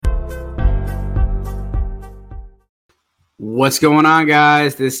What's going on,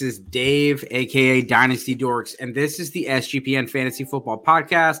 guys? This is Dave, aka Dynasty Dorks, and this is the SGPN Fantasy Football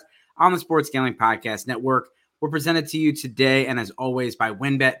Podcast on the Sports Gambling Podcast Network. We're presented to you today, and as always, by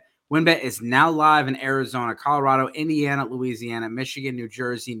WynnBET. WynnBET is now live in Arizona, Colorado, Indiana, Louisiana, Michigan, New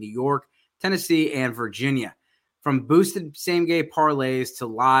Jersey, New York, Tennessee, and Virginia. From boosted same-game parlays to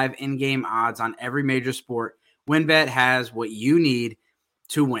live in-game odds on every major sport, WynnBET has what you need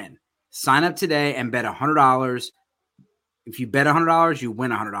to win. Sign up today and bet $100. If you bet $100, you win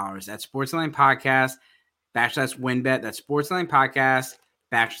 $100. That's Sportsline Podcast / WynnBET. That's Sportsline Podcast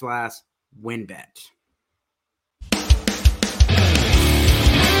 / WynnBET.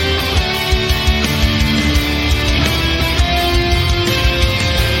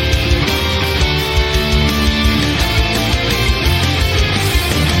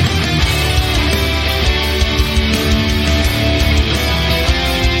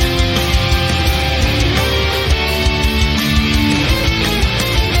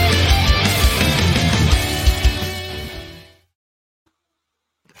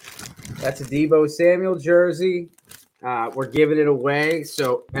 That's a Deebo Samuel jersey. We're giving it away.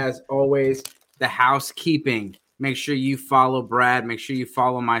 So, as always, the housekeeping. Make sure you follow Brad. Make sure you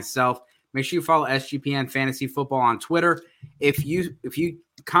follow myself. Make sure you follow SGPN Fantasy Football on Twitter. If you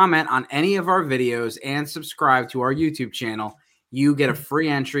comment on any of our videos and subscribe to our YouTube channel, you get a free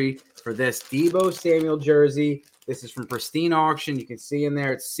entry for this Deebo Samuel jersey. This is from Pristine Auction. You can see in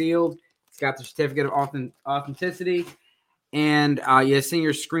there it's sealed. It's got the certificate of authenticity. And you send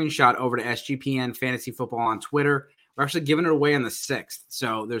your screenshot over to SGPN Fantasy Football on Twitter. We're actually giving it away on the 6th.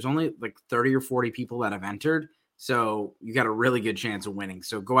 So there's only like 30 or 40 people that have entered. So you got a really good chance of winning.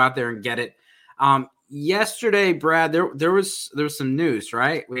 So go out there and get it. Yesterday, Brad, there was some news,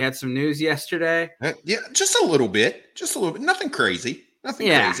 right? We had some news yesterday. Yeah, just a little bit. Nothing crazy.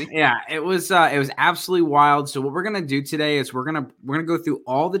 Crazy. Yeah. It was absolutely wild. So what we're gonna do today is we're gonna go through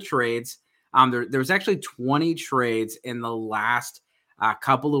all the trades. There was actually 20 trades in the last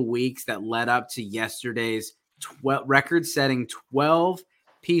couple of weeks that led up to yesterday's record-setting 12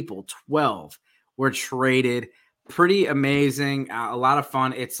 were traded. Pretty amazing. A lot of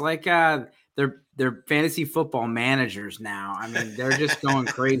fun. It's like they're fantasy football managers now. I mean, they're just going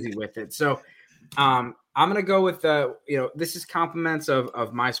crazy with it. So I'm going to go with this is compliments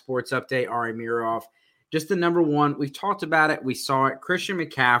of my sports update, Ari Mirov. Just the number one. We've talked about it. We saw it. Christian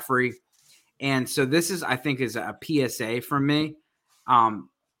McCaffrey. And so this is, I think, is a PSA from me.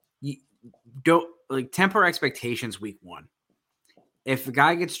 You don't temper expectations week one. If a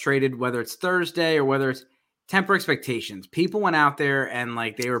guy gets traded, whether it's Thursday or whether it's temper expectations, people went out there and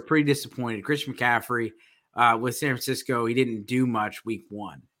they were pretty disappointed. Christian McCaffrey with San Francisco, he didn't do much week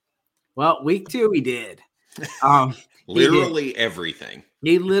one. Well, week two, he did. Literally everything.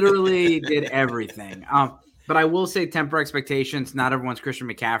 He literally did everything. But I will say temper expectations. Not everyone's Christian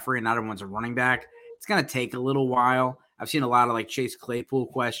McCaffrey and not everyone's a running back. It's going to take a little while. I've seen a lot of Chase Claypool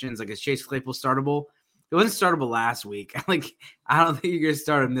questions. Is Chase Claypool startable? It wasn't startable last week. I don't think you're going to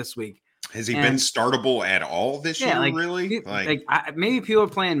start him this week. Has he been startable at all this year, really? Maybe people are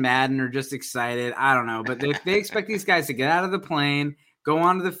playing Madden or just excited. I don't know. But they expect these guys to get out of the plane, go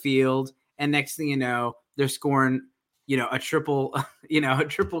onto the field, and next thing you know, they're scoring a triple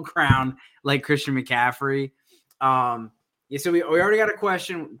crown like Christian McCaffrey. So we already got a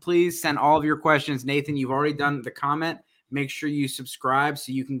question. Please send all of your questions. Nathan, you've already done the comment. Make sure you subscribe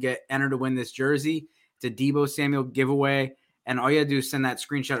so you can get entered to win this jersey. It's a Deebo Samuel giveaway. And all you got to do is send that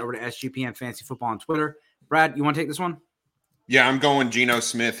screenshot over to SGPN Fantasy Football on Twitter. Brad, you want to take this one? Yeah, I'm going Geno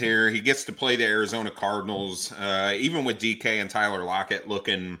Smith here. He gets to play the Arizona Cardinals. Even with DK and Tyler Lockett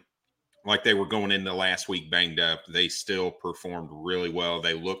looking like they were going into last week banged up, they still performed really well.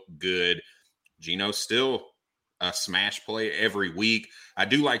 They looked good. Geno's still a smash play every week. I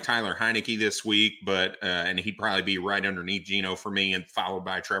do like Tyler Heineke this week, but and he'd probably be right underneath Geno for me and followed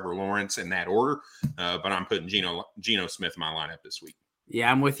by Trevor Lawrence in that order. But I'm putting Geno Smith in my lineup this week.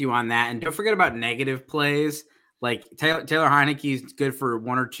 Yeah, I'm with you on that. And don't forget about negative plays. Like Taylor Heineke is good for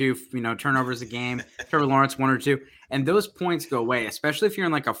one or two, turnovers a game. Trevor Lawrence, one or two. And those points go away, especially if you're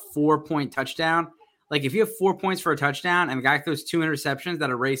in a 4-point touchdown. If you have 4 points for a touchdown and the guy throws 2 interceptions, that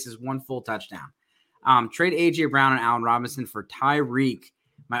erases one full touchdown. Trade A.J. Brown and Allen Robinson for Tyreek.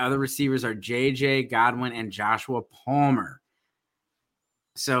 My other receivers are J.J. Godwin and Joshua Palmer.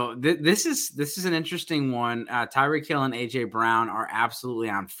 So this is an interesting one. Tyreek Hill and A.J. Brown are absolutely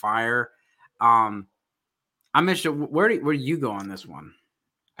on fire. I'm interested. Where do you go on this one?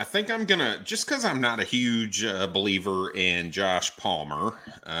 I think I'm going to, just because I'm not a huge believer in Josh Palmer,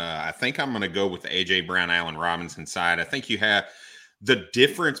 I think I'm going to go with the A.J. Brown, Allen Robinson side. I think you have the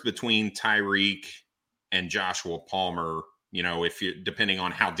difference between Tyreek and Joshua Palmer, if you, depending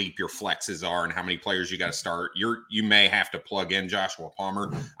on how deep your flexes are and how many players you got to start, you may have to plug in Joshua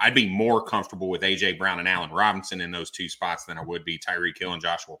Palmer. I'd be more comfortable with AJ Brown and Allen Robinson in those two spots than I would be Tyreek Hill and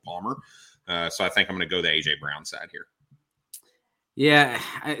Joshua Palmer. So I think I'm going to go the AJ Brown side here. Yeah,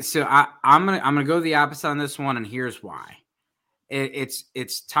 so I'm gonna go the opposite on this one, and here's why. It's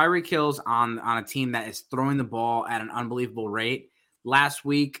Tyreek Hill's on a team that is throwing the ball at an unbelievable rate. Last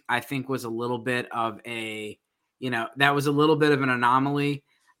week, I think, was a little bit of an anomaly.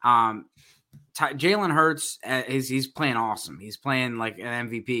 Jalen Hurts, he's playing awesome. He's playing like an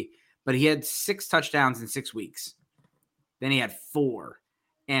MVP, but he had 6 touchdowns in 6 weeks. Then he had 4.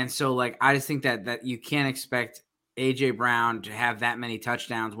 And so, I just think that you can't expect AJ Brown to have that many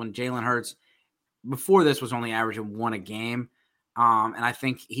touchdowns when Jalen Hurts before this was only averaging 1 a game. And I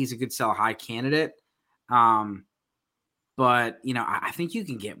think he's a good sell high candidate. But, I think you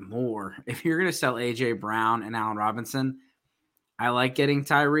can get more. If you're going to sell AJ Brown and Allen Robinson, I like getting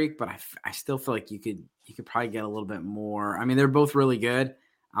Tyreek, but I still feel like you could probably get a little bit more. I mean, they're both really good.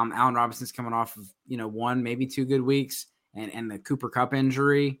 Allen Robinson's coming off of, 1, maybe 2 good weeks and the Cooper Kupp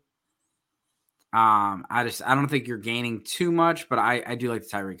injury. I don't think you're gaining too much, but I do like the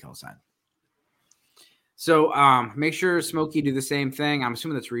Tyreek Hill side. So make sure Smokey do the same thing. I'm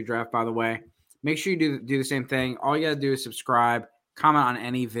assuming that's redraft, by the way. Make sure you do the same thing. All you got to do is subscribe, comment on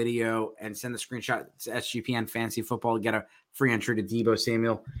any video, and send the screenshot to SGPN Fantasy Football to get a free entry to Deebo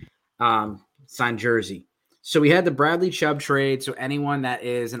Samuel signed jersey. So we had the Bradley Chubb trade. So anyone that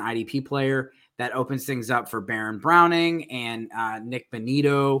is an IDP player, that opens things up for Baron Browning and Nick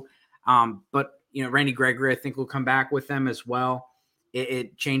Benito. But Randy Gregory, I think, will come back with them as well.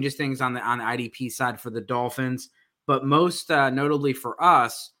 It changes things on the IDP side for the Dolphins, but most notably for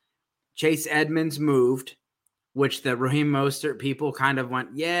us, Chase Edmonds moved, which the Raheem Mostert people kind of went,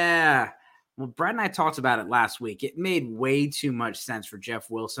 yeah. Well, Brad and I talked about it last week. It made way too much sense for Jeff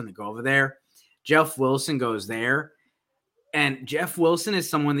Wilson to go over there. Jeff Wilson goes there, and Jeff Wilson is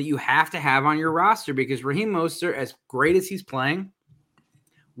someone that you have to have on your roster because Raheem Mostert, as great as he's playing,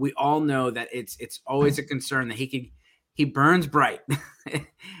 we all know that it's always a concern that he burns bright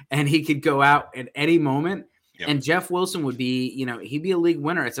and he could go out at any moment. Yep. And Jeff Wilson would be, he'd be a league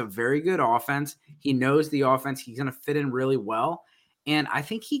winner. It's a very good offense. He knows the offense. He's going to fit in really well. And I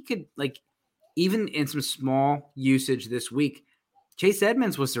think he could, even in some small usage this week, Chase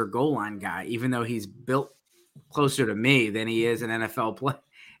Edmonds was their goal line guy, even though he's built closer to me than he is an NFL player.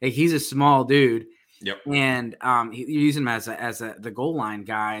 He's a small dude. Yep. And you're using him as the goal line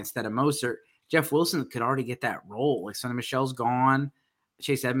guy instead of Mostert. Jeff Wilson could already get that role. Sonny Michel's gone.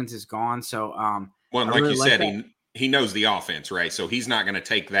 Chase Edmonds is gone. So, well, like you said, he knows the offense, right? So he's not going to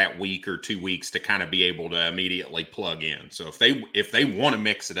take that week or 2 weeks to kind of be able to immediately plug in. So if they want to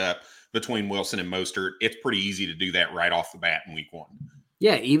mix it up between Wilson and Mostert, it's pretty easy to do that right off the bat in week 1.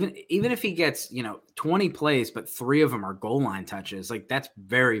 Yeah, even if he gets 20 plays, but 3 of them are goal line touches, that's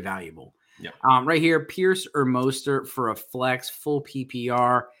very valuable. Yeah. Right here, Pierce or Mostert for a flex full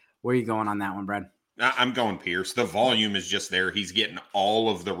PPR. Where are you going on that one, Brad? I'm going Pierce. The volume is just there. He's getting all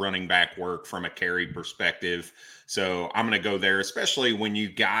of the running back work from a carry perspective. So I'm going to go there, especially when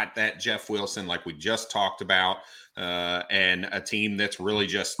you got that Jeff Wilson, like we just talked about, and a team that's really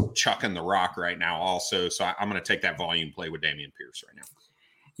just chucking the rock right now also. So I'm going to take that volume play with Dameon Pierce right now.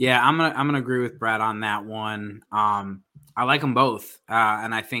 Yeah, I'm gonna agree with Brad on that one. I like them both,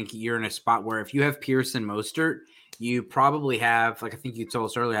 and I think you're in a spot where if you have Pierce and Mostert, you probably have, I think you told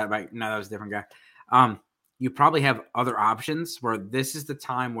us earlier, no, that was a different guy. You probably have other options where this is the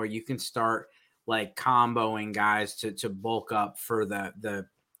time where you can start comboing guys to bulk up for the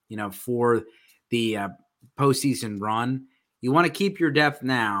postseason run. You want to keep your depth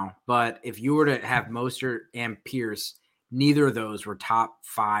now, but if you were to have Mostert and Pierce, neither of those were top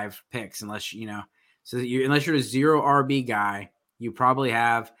 5 picks unless unless you're a 0 RB guy, you probably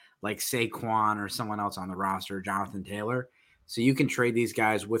have Saquon or someone else on the roster, Jonathan Taylor. So you can trade these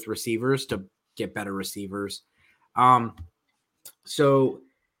guys with receivers to get better receivers. So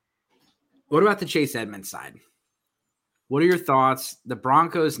what about the Chase Edmonds side? What are your thoughts? The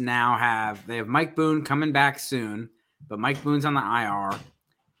Broncos now have Mike Boone coming back soon, but Mike Boone's on the IR.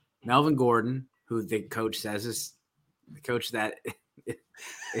 Melvin Gordon, who the coach says is the coach that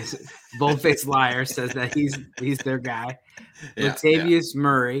is bold-faced liar, says that he's their guy. Yeah, Latavius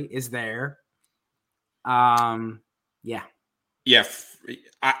Murray is there. Yeah,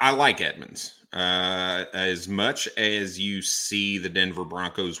 I like Edmonds. As much as you see the Denver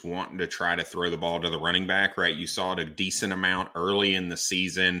Broncos wanting to try to throw the ball to the running back, right? You saw it a decent amount early in the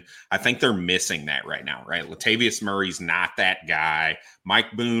season. I think they're missing that right now, right? Latavius Murray's not that guy.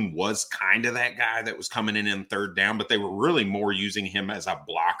 Mike Boone was kind of that guy that was coming in third down, but they were really more using him as a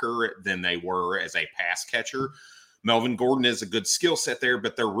blocker than they were as a pass catcher. Melvin Gordon is a good skill set there,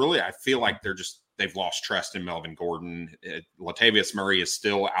 but I feel like they've lost trust in Melvin Gordon. Latavius Murray is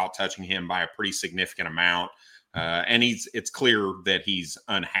still out touching him by a pretty significant amount. And it's clear that he's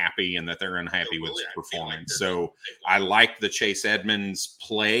unhappy and that they're unhappy with his performance. So I like the Chase Edmonds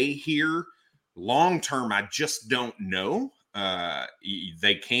play here. Long term, I just don't know.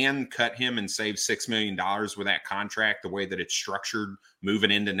 They can cut him and save $6 million with that contract, the way that it's structured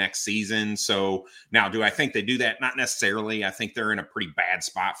moving into next season. So now, do I think they do that? Not necessarily. I think they're in a pretty bad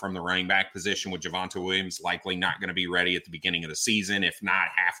spot from the running back position, with Javonte Williams likely not going to be ready at the beginning of the season, if not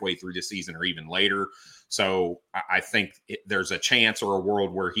halfway through the season or even later. So I think there's a chance or a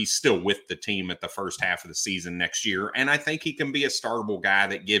world where he's still with the team at the first half of the season next year. And I think he can be a startable guy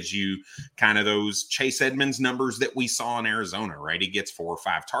that gives you kind of those Chase Edmonds numbers that we saw in Arizona, right? He gets 4 or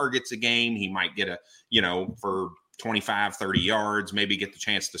 5 targets a game. He might get for 25, 30 yards, maybe get the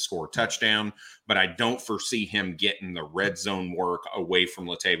chance to score a touchdown. But I don't foresee him getting the red zone work away from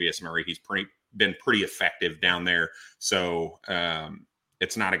Latavius Murray. He's been pretty effective down there. So,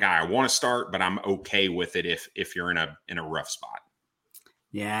 it's not a guy I want to start, but I'm okay with it if you're in a rough spot.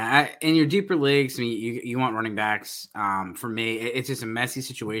 Yeah, in your deeper leagues, I mean, you want running backs. For me, it's just a messy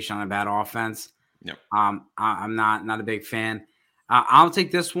situation on a bad offense. Yep. I'm not a big fan. I'll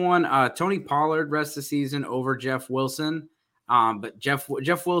take this one. Tony Pollard rest of the season over Jeff Wilson. But Jeff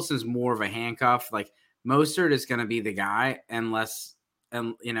Wilson's more of a handcuff. Like Mostert is going to be the guy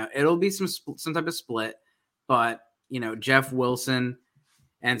it'll be some type of split. But Jeff Wilson.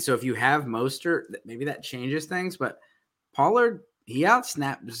 And so if you have Mostert, maybe that changes things. But Pollard, he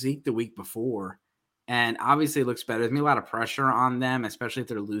outsnapped Zeke the week before, and obviously looks better. There's going to be a lot of pressure on them, especially if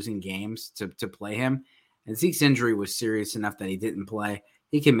they're losing games to play him. And Zeke's injury was serious enough that he didn't play.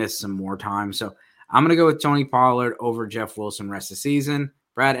 He can miss some more time. So I'm going to go with Tony Pollard over Jeff Wilson rest of the season.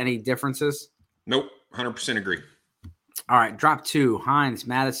 Brad, any differences? Nope, 100% agree. All right, drop 2. Hines,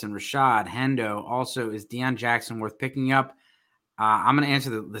 Madison, Rashad, Hendo. Also, is Deion Jackson worth picking up? I'm going to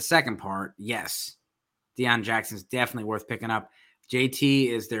answer the second part. Yes, Deion Jackson's definitely worth picking up. JT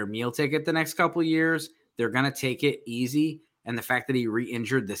is their meal ticket the next couple of years. They're going to take it easy. And the fact that he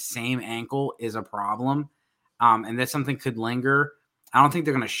re-injured the same ankle is a problem. And that something could linger. I don't think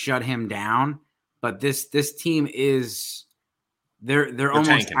they're going to shut him down. But this team is they're almost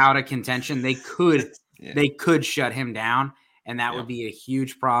tanking. Out of contention. They could shut him down, and that would be a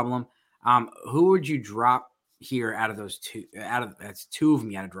huge problem. Who would you drop here out of those two? That's 2 of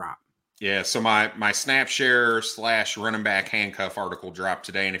them you got to drop. Yeah, so my snap share / running back handcuff article dropped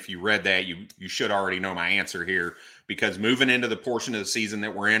today, and if you read that, you should already know my answer here, because moving into the portion of the season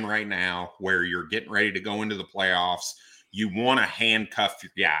that we're in right now, where you're getting ready to go into the playoffs, you want to handcuff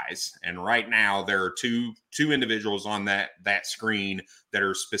your guys, and right now there are two individuals on that screen that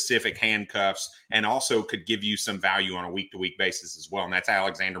are specific handcuffs, and also could give you some value on a week-to-week basis as well, and that's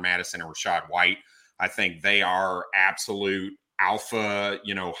Alexander Mattison and Rachaad White. I think they are absolute alpha,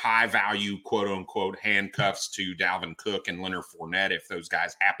 high value, quote unquote, handcuffs to Dalvin Cook and Leonard Fournette if those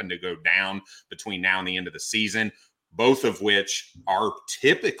guys happen to go down between now and the end of the season, both of which are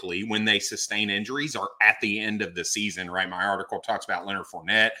typically, when they sustain injuries, are at the end of the season, right? My article talks about Leonard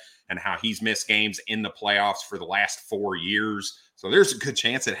Fournette and how he's missed games in the playoffs for the last 4 years. So there's a good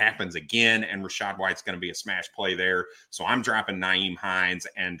chance it happens again, and Rachaad White's going to be a smash play there. So I'm dropping Nyheim Hines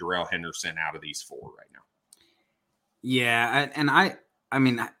and Darrell Henderson out of these 4 right now. Yeah, and I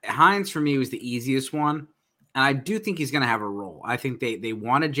mean, Hines for me was the easiest one, and I do think he's going to have a role. I think they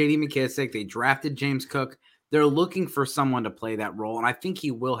wanted J.D. McKissic. They drafted James Cook. They're looking for someone to play that role, and I think he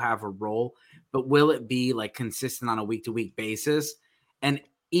will have a role, but will it be like consistent on a week-to-week basis? And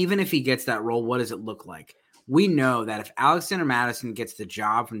even if he gets that role, what does it look like? We know that if Alexander Mattison gets the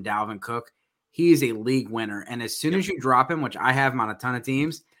job from Dalvin Cook, he is a league winner. And as soon as you drop him, which I have him on a ton of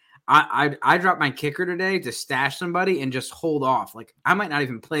teams, I dropped my kicker today to stash somebody and just hold off. Like, I might not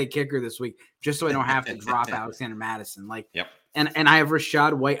even play a kicker this week just so I don't have to drop Alexander Mattison. And I have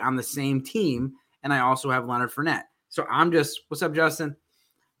Rachaad White on the same team, and I also have Leonard Fournette. So what's up, Justin?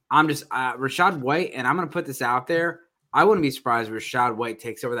 I'm just Rachaad White, and I'm going to put this out there. I wouldn't be surprised if Rachaad White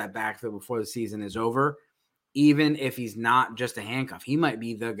takes over that backfield before the season is over, even if he's not just a handcuff. He might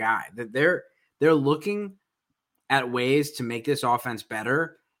be the guy. That they're looking at ways to make this offense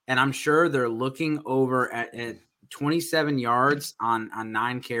better, and I'm sure they're looking over at 27 yards on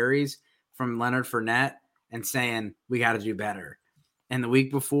 9 carries from Leonard Fournette and saying, we got to do better. And the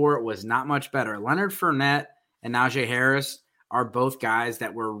week before, it was not much better. Leonard Fournette and Najee Harris are both guys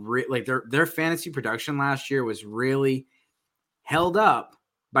that were their fantasy production last year was really held up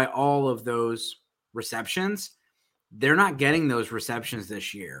by all of those receptions. They're not getting those receptions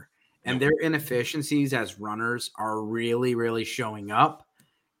this year. And their inefficiencies as runners are really, really showing up.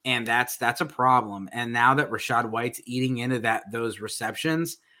 And that's a problem. And now that Rachaad White's eating into those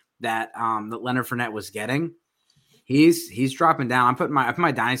receptions that Leonard Fournette was getting, he's dropping down. I put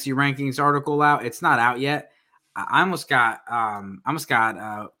my dynasty rankings article out. It's not out yet. I almost got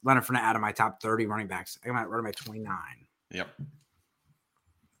Leonard Fournette out of my top 30 running backs. I got running back 29. Yep.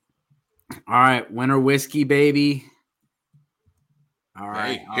 All right, winter whiskey, baby. All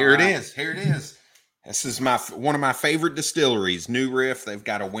right, hey, here it is. Here it is. This is one of my favorite distilleries, New Riff. They've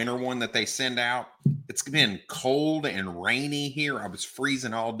got a winter one that they send out. It's been cold and rainy here. I was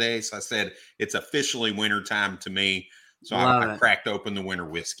freezing all day, so I said it's officially wintertime to me. So I cracked open the winter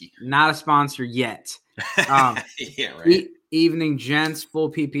whiskey. Not a sponsor yet. Yeah, right. Evening, gents,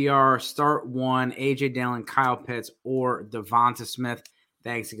 full PPR. Start one, AJ Dillon, Kyle Pitts, or Devonta Smith.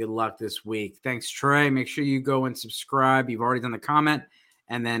 Thanks and good luck this week. Thanks, Trey. Make sure you go and subscribe. You've already done the comment.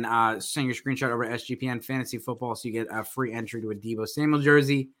 And then send your screenshot over to SGPN Fantasy Football so you get a free entry to a Deebo Samuel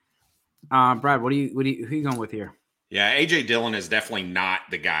jersey. Brad, who are you going with here? Yeah, AJ Dillon is definitely not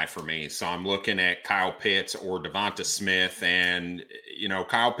the guy for me. So I'm looking at Kyle Pitts or Devonta Smith. And,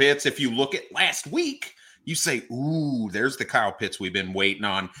 Kyle Pitts, if you look at last week, you say, ooh, there's the Kyle Pitts we've been waiting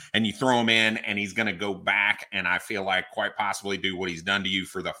on. And you throw him in and he's going to go back. And I feel like quite possibly do what he's done to you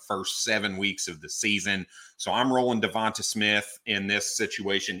for the first 7 weeks of the season. So I'm rolling Devonta Smith in this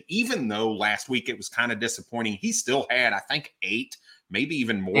situation. Even though last week it was kind of disappointing, he still had, I think, 8, maybe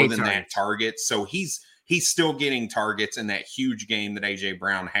even more than that targets. So he's still getting targets in that huge game that A.J.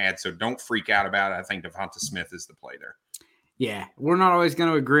 Brown had. So don't freak out about it. I think Devonta Smith is the play there. Yeah, we're not always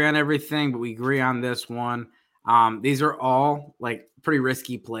going to agree on everything, but we agree on this one. These are all pretty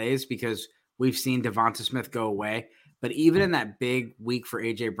risky plays because we've seen Devonta Smith go away. But even in that big week for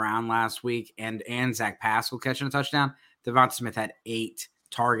A.J. Brown last week and Zach Pascal catching a touchdown, Devonta Smith had 8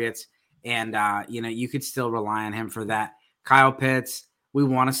 targets. And, you could still rely on him for that. Kyle Pitts, we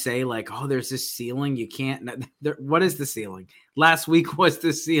want to say there's this ceiling. You can't. What is the ceiling? Last week was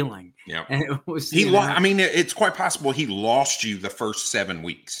the ceiling. Yeah, and it was. It's quite possible he lost you the first 7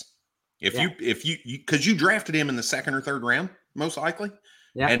 weeks. If you because you drafted him in the 2nd or 3rd round, most likely.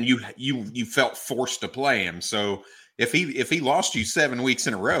 Yeah, and you felt forced to play him. So if he lost you 7 weeks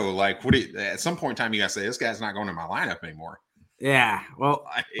in a row, at some point in time you gotta say this guy's not going in my lineup anymore. Yeah. Well,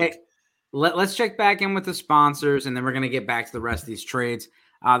 hey. Let's check back in with the sponsors, and then we're going to get back to the rest of these trades.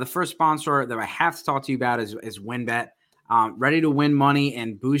 The first sponsor that I have to talk to you about is WynnBET. Ready to win money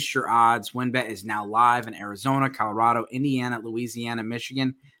and boost your odds. WynnBET is now live in Arizona, Colorado, Indiana, Louisiana,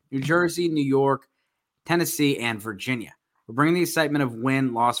 Michigan, New Jersey, New York, Tennessee, and Virginia. We're bringing the excitement of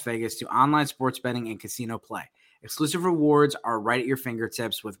Wynn Las Vegas to online sports betting and casino play. Exclusive rewards are right at your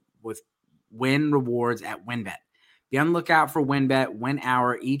fingertips with Wynn rewards at WynnBET. Be on the lookout for WynnBET Win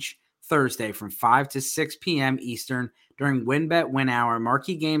Hour each Thursday from 5 to 6 p.m. Eastern. During WynnBET Win Hour,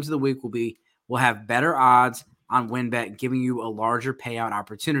 marquee games of the week will have better odds on WynnBET, giving you a larger payout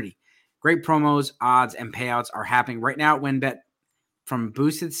opportunity. Great promos, odds, and payouts are happening right now at WynnBET. From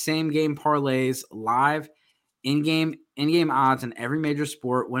boosted same-game parlays, live in-game odds on every major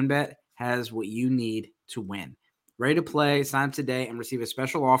sport, WynnBET has what you need to win. Ready to play? Sign up today and receive a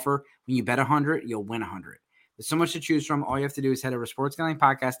special offer. When you bet 100, you'll win 100. There's so much to choose from. All you have to do is head over to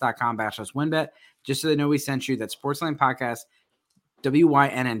sportsgamblingpodcast.com/WynnBET just so they know we sent you. That Sports Gambling Podcast,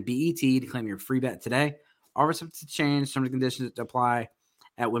 WYNNBET, to claim your free bet today. Offers subject to change. Terms and conditions apply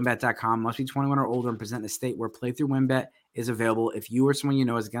at WynnBET.com. Must be 21 or older and present in a state where playthrough WynnBET is available. If you or someone you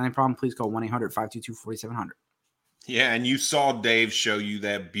know has a gambling problem, please call 1-800-522-4700. Yeah, and you saw Dave show you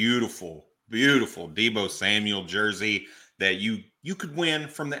that beautiful, beautiful Deebo Samuel jersey that you could win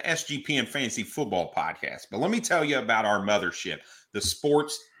from the SGPN Fantasy Football Podcast. But let me tell you about our mothership, the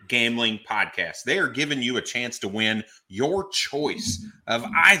Sports Gambling Podcast. They are giving you a chance to win your choice of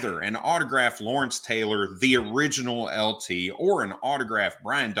either an autographed Lawrence Taylor, the original LT, or an autographed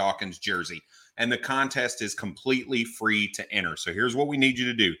Brian Dawkins jersey. And the contest is completely free to enter. So here's what we need you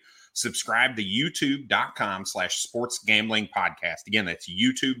to do. Subscribe to youtube.com/sportsgamblingpodcast. Again, that's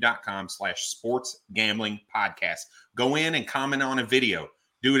youtube.com/sportsgamblingpodcast. Go in and comment on a video.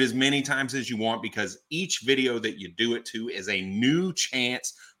 Do it as many times as you want because each video that you do it to is a new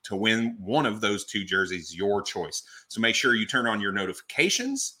chance to win one of those 2 jerseys, your choice. So make sure you turn on your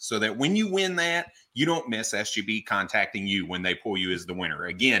notifications so that when you win that, you don't miss SGB contacting you when they pull you as the winner.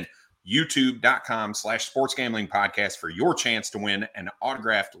 Again, youtube.com/sportsgamblingpodcast for your chance to win an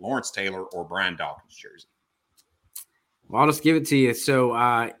autographed Lawrence Taylor or Brian Dawkins jersey. Well, I'll just give it to you. So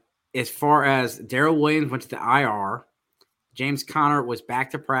as far as Daryl Williams went to the IR, James Conner was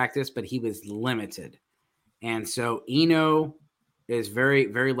back to practice, but he was limited. And so Eno is very,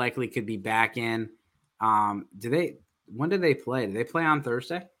 very likely could be back in. When do they play? Do they play on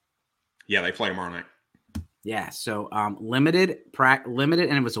Thursday? Yeah, they play tomorrow night. Yeah, so limited,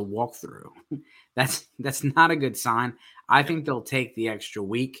 and it was a walkthrough. That's not a good sign. I think they'll take the extra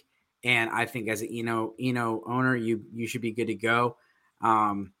week, and I think as an Eno owner, you should be good to go.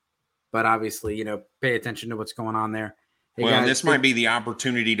 But obviously, pay attention to what's going on there. Hey, well, guys, this might be the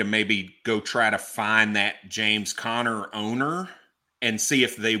opportunity to maybe go try to find that James Conner owner and see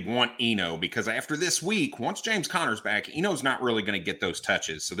if they want Eno, because after this week, once James Conner's back, Eno's not really going to get those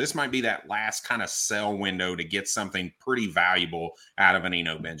touches. So this might be that last kind of sell window to get something pretty valuable out of an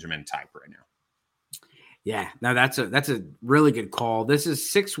Eno Benjamin type right now. Yeah, no, that's a really good call. This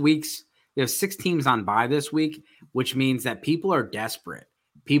is 6 weeks. We have 6 teams on bye this week, which means that people are desperate.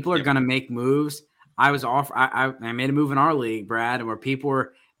 People are going to make moves. I was off. I made a move in our league, Brad, where people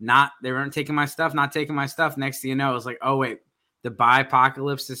were they weren't taking my stuff, not taking my stuff. Next thing you know, it was like, oh wait, the buy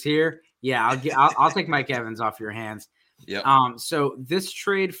apocalypse is here. Yeah, I'll take Mike Evans off your hands. Yeah. So this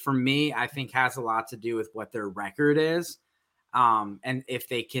trade for me, I think has a lot to do with what their record is, and if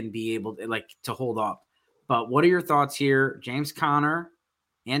they can be able to hold up. But what are your thoughts here, James Conner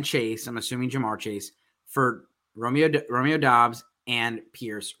and Chase? I'm assuming Jamar Chase for Romeo Doubs and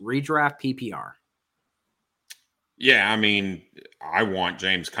Pierce redraft PPR. Yeah, I mean, I want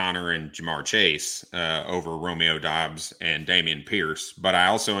James Conner and Jamar Chase over Romeo Doubs and Dameon Pierce. But I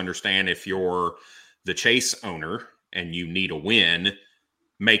also understand if you're the Chase owner and you need a win,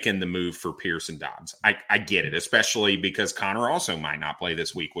 making the move for Pierce and Doubs. I get it, especially because Conner also might not play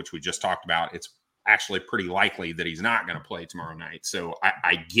this week, which we just talked about. It's actually pretty likely that he's not going to play tomorrow night. So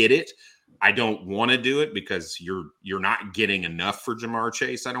I get it. I don't want to do it because you're not getting enough for Jamar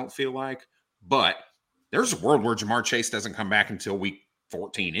Chase, I don't feel like. But there's a world where Jamar Chase doesn't come back until week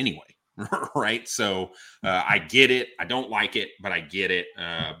 14 anyway, right? So I get it. I don't like it, but I get it.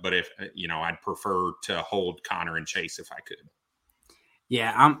 But if I'd prefer to hold Conner and Chase if I could.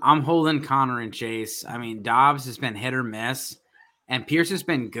 Yeah, I'm holding Conner and Chase. I mean, Dobbs has been hit or miss, and Pierce has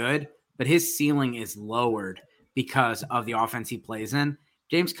been good, but his ceiling is lowered because of the offense he plays in.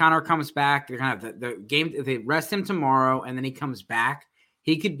 James Conner comes back. They're kind of the game. If they rest him tomorrow and then he comes back,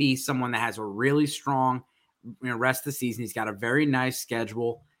 he could be someone that has a really strong rest of the season. He's got a very nice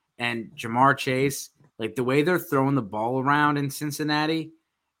schedule. And Jamar Chase, like the way they're throwing the ball around in Cincinnati,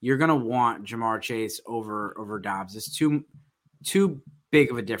 you're going to want Jamar Chase over Dobbs. It's too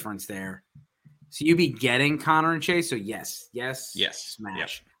big of a difference there. So you'd be getting Conner and Chase. So yes, smash. Yep.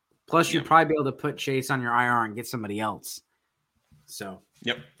 Plus, you'd probably be able to put Chase on your IR and get somebody else. So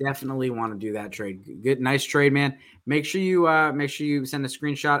definitely want to do that trade. Good, nice trade, man. Make sure you send a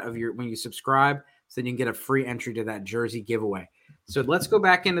screenshot of when you subscribe, so then you can get a free entry to that jersey giveaway. So let's go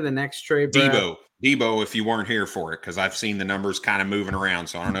back into the next trade. Brad. Debo, if you weren't here for it, because I've seen the numbers kind of moving around,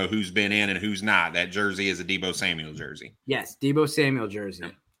 so I don't know who's been in and who's not. That jersey is a Debo Samuel jersey. Yes, Debo Samuel jersey.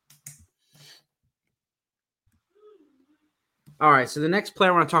 Yep. All right, so the next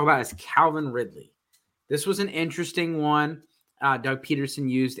player I want to talk about is Calvin Ridley. This was an interesting one. Doug Peterson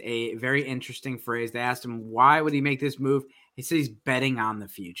used a very interesting phrase. They asked him, why would he make this move? He said he's betting on the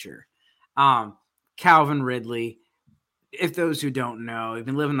future. Calvin Ridley, if those who don't know, have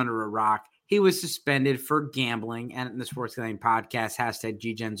been living under a rock, he was suspended for gambling. And the Sports Gambling Podcast,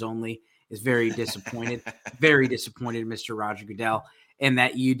 #GGens only, is very disappointed. Very disappointed, Mr. Roger Goodell, in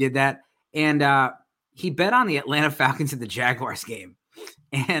that you did that. And he bet on the Atlanta Falcons in the Jaguars game.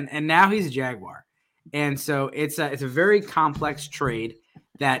 And now he's a Jaguar. And so it's a very complex trade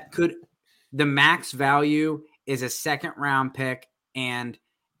that the max value is a 2nd round pick and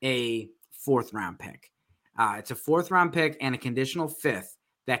a 4th round pick. It's a 4th round pick and a conditional 5th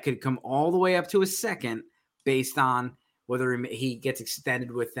that could come all the way up to a 2nd based on whether he gets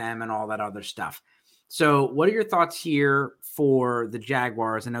extended with them and all that other stuff. So what are your thoughts here for the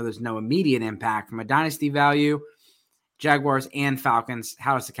Jaguars? I know there's no immediate impact from a dynasty value. Jaguars and Falcons,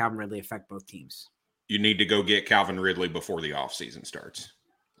 how does the Calvin Ridley affect both teams? You need to go get Calvin Ridley before the offseason starts.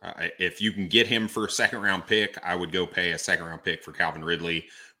 If you can get him for a 2nd round pick, I would go pay a 2nd round pick for Calvin Ridley.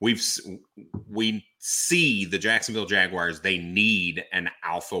 We see the Jacksonville Jaguars, they need an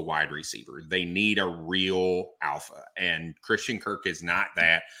alpha wide receiver. They need a real alpha, and Christian Kirk is not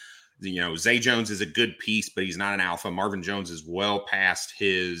that. Zay Jones is a good piece, but he's not an alpha. Marvin Jones is well past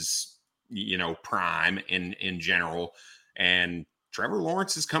his, prime in general. And Trevor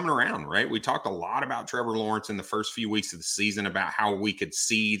Lawrence is coming around, right? We talked a lot about Trevor Lawrence in the first few weeks of the season about how we could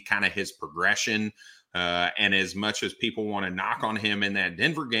see kind of his progression. And as much as people want to knock on him in that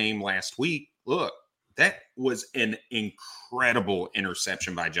Denver game last week, look, that was an incredible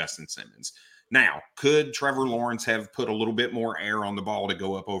interception by Justin Simmons. Now, could Trevor Lawrence have put a little bit more air on the ball to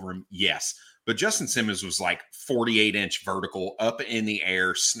go up over him? Yes. But Justin Simmons was like 48-inch vertical up in the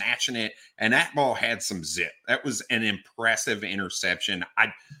air, snatching it, and that ball had some zip. That was an impressive interception.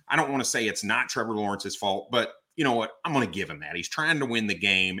 I don't want to say it's not Trevor Lawrence's fault, but you know what? I'm going to give him that. He's trying to win the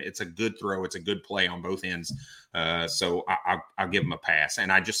game. It's a good throw. It's a good play on both ends. So I'll give him a pass.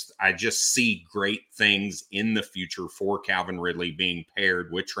 And I just see great things in the future for Calvin Ridley being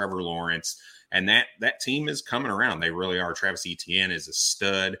paired with Trevor Lawrence. And that team is coming around. They really are. Travis Etienne is a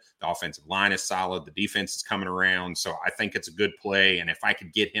stud. The offensive line is solid. The defense is coming around. So I think it's a good play. And if I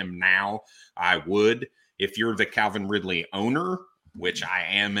could get him now, I would. If you're the Calvin Ridley owner, which I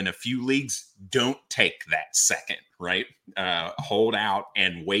am in a few leagues, don't take that second, right? Hold out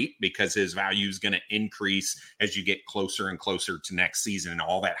and wait, because his value is going to increase as you get closer and closer to next season. And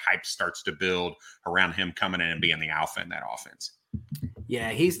all that hype starts to build around him coming in and being the alpha in that offense.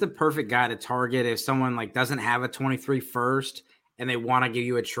 Yeah, he's the perfect guy to target if someone like doesn't have a 23 first and they want to give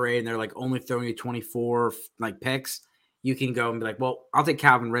you a trade and they're like only throwing you 24 like picks. You can go and be like, well, I'll take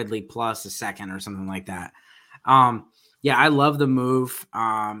Calvin Ridley plus a second or something like that. Yeah, I love the move.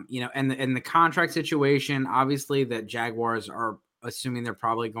 And the contract situation, obviously the Jaguars are assuming they're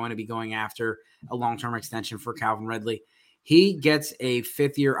probably going to be going after a long-term extension for Calvin Ridley. He gets a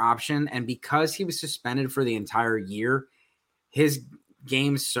 5th-year option, and because he was suspended for the entire year, his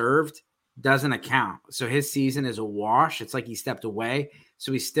games served doesn't account. So his season is a wash. It's like he stepped away.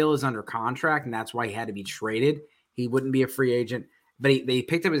 So he still is under contract, and that's why he had to be traded. He wouldn't be a free agent, but they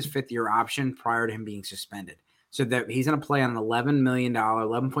picked up his 5th-year option prior to him being suspended. So that he's going to play on an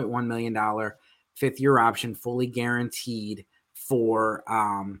 $11.1 million 5th-year option, fully guaranteed for,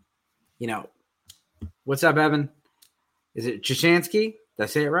 what's up, Evan? Is it Chashansky? Did I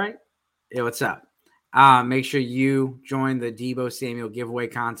say it right? Yeah, what's up? Make sure you join the Deebo Samuel giveaway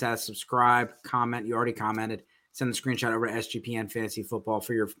contest. Subscribe, comment. You already commented. Send the screenshot over to SGPN Fantasy Football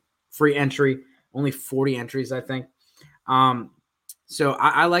for your free entry. Only 40 entries, I think. So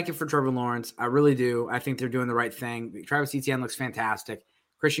I like it for Trevor Lawrence. I really do. I think they're doing the right thing. Travis Etienne looks fantastic.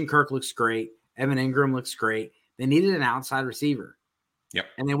 Christian Kirk looks great. Evan Ingram looks great. They needed an outside receiver. Yep.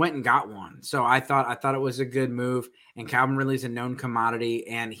 And they went and got one. So I thought it was a good move. And Calvin Ridley's a known commodity,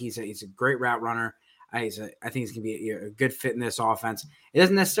 and he's a great route runner. I think he's going to be a good fit in this offense. It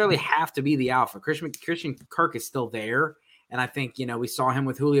doesn't necessarily have to be the alpha. Christian Kirk is still there, and I think we saw him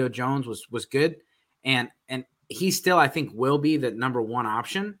with Julio Jones was good, and he still, I think, will be the number one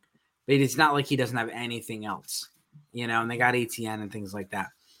option, but it's not like he doesn't have anything else, and they got ATN and things like that.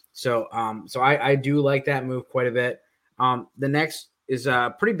 So I do like that move quite a bit. The next is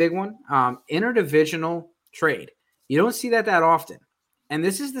a pretty big one, interdivisional trade. You don't see that often. And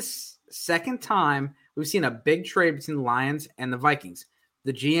this is the second time we've seen a big trade between the Lions and the Vikings.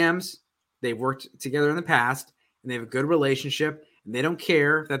 The GMs, they've worked together in the past, and they have a good relationship, and they don't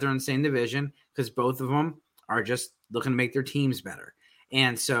care that they're in the same division because both of them are just looking to make their teams better.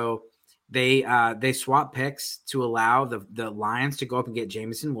 And so they swap picks to allow the Lions to go up and get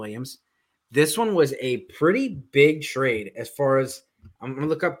Jameson Williams. This one was a pretty big trade as far as I'm going to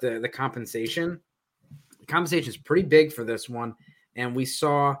look up the compensation. The compensation is pretty big for this one. And we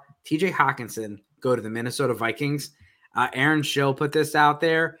saw TJ Hawkinson go to the Minnesota Vikings. Aaron Schill put this out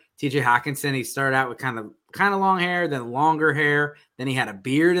there. TJ Hawkinson, he started out with kind of long hair, then longer hair. Then he had a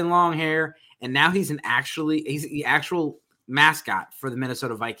beard and long hair. And now he's the actual mascot for the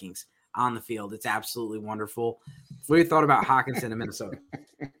Minnesota Vikings on the field. It's absolutely wonderful. What do you thought about Hawkinson in Minnesota?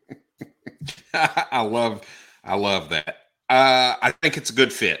 I love that. I think it's a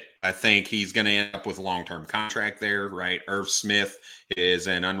good fit. I think he's going to end up with a long-term contract there, right? Irv Smith is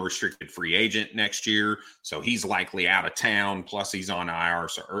an unrestricted free agent next year, so he's likely out of town. Plus, he's on IR,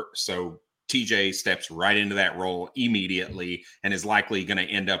 so TJ steps right into that role immediately and is likely going to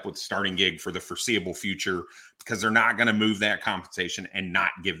end up with a starting gig for the foreseeable future because they're not going to move that compensation and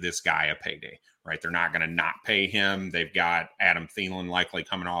not give this guy a payday, right? They're not going to not pay him. They've got Adam Thielen likely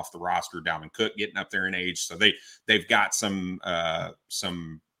coming off the roster, Dalvin Cook getting up there in age. So they've got some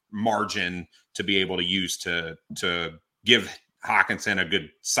margin to be able to use to give Hawkinson a good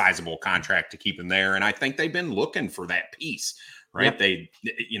sizable contract to keep him there. And I think they've been looking for that piece, right? Yep.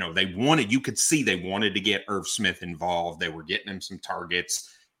 They wanted, you could see they wanted to get Irv Smith involved. They were getting him some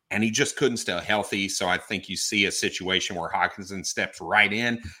targets and he just couldn't stay healthy. So I think you see a situation where Hawkinson steps right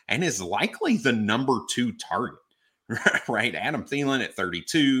in and is likely the number 2 target, right? Adam Thielen at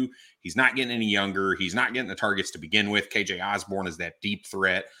 32. He's not getting any younger. He's not getting the targets to begin with. KJ Osborne is that deep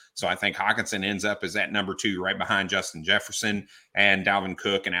threat. So I think Hockenson ends up as that number 2 right behind Justin Jefferson, and Dalvin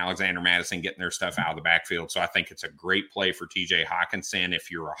Cook and Alexander Mattison getting their stuff out of the backfield. So I think it's a great play for TJ Hockenson.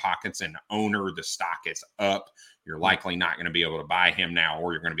 If you're a Hockenson owner, the stock is up. You're likely not going to be able to buy him now,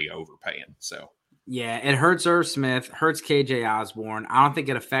 or you're going to be overpaying. So yeah, it hurts Irv Smith, hurts KJ Osborne. I don't think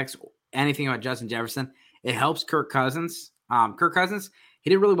it affects anything about Justin Jefferson. It helps Kirk Cousins. Kirk Cousins, he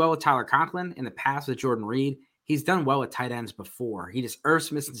did really well with Tyler Conklin in the past with Jordan Reed. He's done well with tight ends before. Irv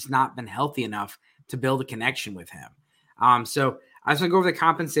Smith has not been healthy enough to build a connection with him. So I just want to go over the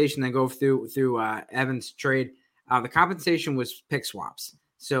compensation, then go through Evan's trade. The compensation was pick swaps.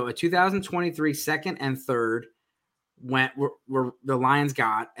 So a 2023 second and third were the Lions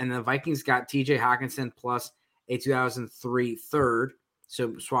got, and the Vikings got TJ Hockenson plus a 2003 third.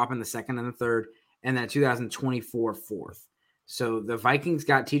 So swapping the second and the third, and then 2024 fourth. So the Vikings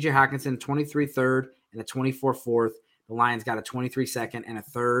got TJ Hockenson 23 third and a 24 fourth. The Lions got a 23 second and a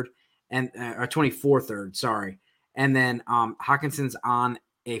third, and a 24 third, sorry. And then Hawkinson's on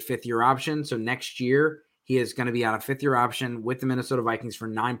a 5th-year option. So next year he is going to be on a 5th-year option with the Minnesota Vikings for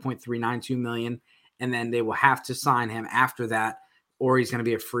 $9.392 million. And then they will have to sign him after that, or he's going to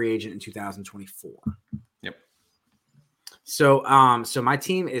be a free agent in 2024. Yep. So my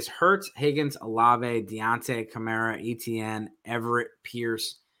team is Hurts, Higgins, Olave, Deontay, Kamara, Etienne, Everett,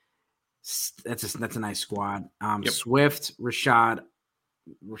 Pierce. That's a nice squad. Swift, Rashad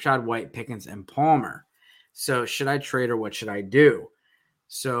White, Pickens, and Palmer. So should I trade or what should I do?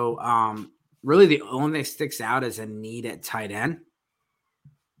 So really the only thing that sticks out is a need at tight end.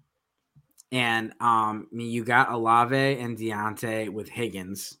 And you got Olave and Deontay with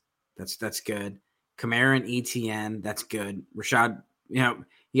Higgins. That's good. Kamara and Etienne, that's good. Rashad,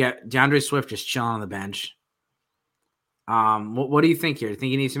 DeAndre Swift just chilling on the bench. What do you think here? Do you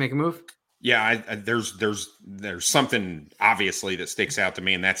think he needs to make a move? Yeah, there's something obviously that sticks out to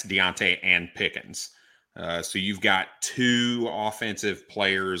me, and that's Deontay and Pickens. So you've got 2 offensive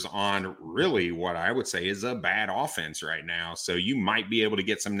players on really what I would say is a bad offense right now. So you might be able to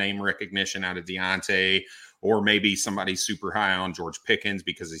get some name recognition out of Deontay, or maybe somebody super high on George Pickens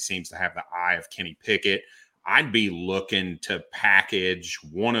because he seems to have the eye of Kenny Pickett. I'd be looking to package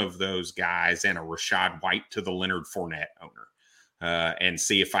one of those guys and a Rashad White to the Leonard Fournette owner and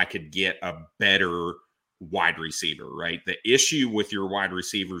see if I could get a better wide receiver, right? The issue with your wide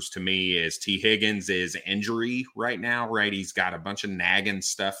receivers to me is T. Higgins is injury right now, right? He's got a bunch of nagging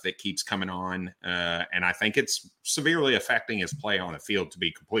stuff that keeps coming on. And I think it's severely affecting his play on the field, to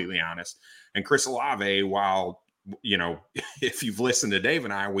be completely honest. And Chris Olave, while, if you've listened to Dave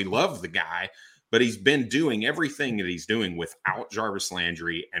and I, we love the guy, but he's been doing everything that he's doing without Jarvis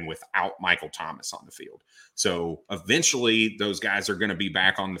Landry and without Michael Thomas on the field. So eventually those guys are going to be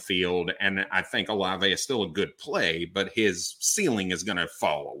back on the field. And I think Olave is still a good play, but his ceiling is going to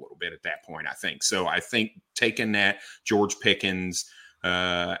fall a little bit at that point, I think. So I think taking that George Pickens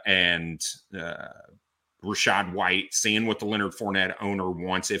and Rashad White, seeing what the Leonard Fournette owner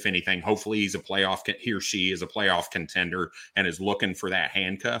wants, if anything. Hopefully he or she is a playoff contender and is looking for that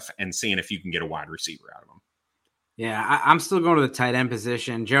handcuff, and seeing if you can get a wide receiver out of them. Yeah, I'm still going to the tight end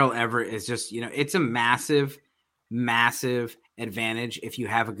position. Gerald Everett is just, it's a massive, massive advantage if you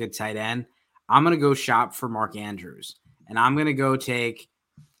have a good tight end. I'm going to go shop for Mark Andrews, and I'm going to go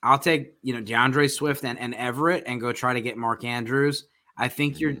I'll take DeAndre Swift and Everett and go try to get Mark Andrews. I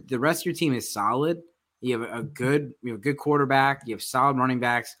think the rest of your team is solid. You have a good quarterback. You have solid running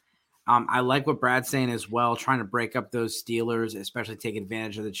backs. I like what Brad's saying as well, trying to break up those Steelers, especially take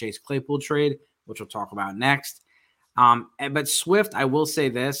advantage of the Chase Claypool trade, which we'll talk about next. But Swift, I will say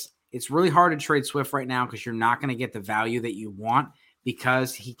this. It's really hard to trade Swift right now because you're not going to get the value that you want,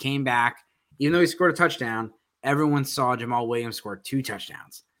 because he came back. Even though he scored a touchdown, everyone saw Jamal Williams score 2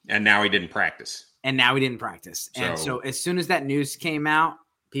 touchdowns. And now he didn't practice. And so as soon as that news came out,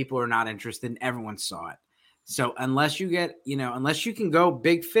 people are not interested, and everyone saw it. So unless you can go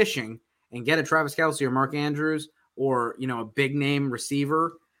big fishing and get a Travis Kelce or Mark Andrews or, a big name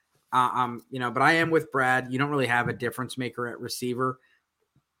receiver, but I am with Brad. You don't really have a difference maker at receiver.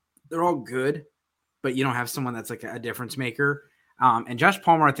 They're all good, but you don't have someone that's like a difference maker. And Josh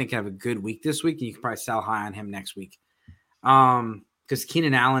Palmer, I think, have a good week this week, and you can probably sell high on him next week. Because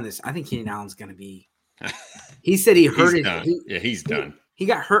Keenan Allen's going to be, he said he hurt it. He's done. He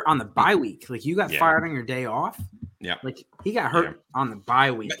got hurt on the bye week. Like, you got fired on your day off. Yeah. Like, he got hurt on the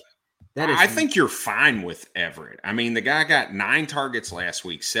bye week. I think you're fine with Everett. I mean, the guy got 9 targets last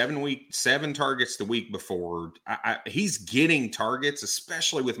week, 7 targets the week before. He's getting targets,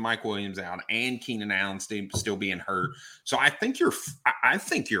 especially with Mike Williams out and Keenan Allen still being hurt. So I think you're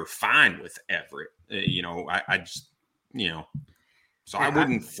fine with Everett. So I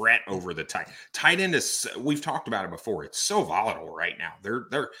wouldn't fret over the tight end. We've talked about it before. It's so volatile right now.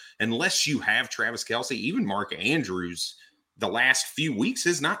 They're unless you have Travis Kelce, even Mark Andrews, the last few weeks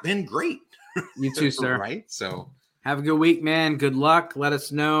has not been great. You too, sir. Right? So have a good week, man. Good luck. Let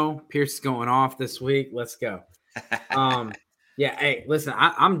us know. Pierce is going off this week. Let's go. Yeah. Hey, listen,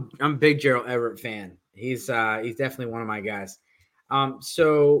 I'm a big Gerald Everett fan. He's definitely one of my guys.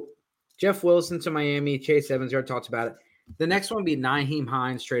 So Jeff Wilson to Miami, Chase Evans already talked about it. The next one would be Nyheim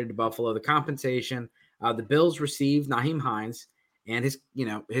Hines traded to Buffalo. The compensation, the Bills received Nyheim Hines and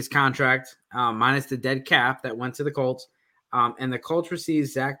his contract minus the dead cap that went to the Colts. And the Colts received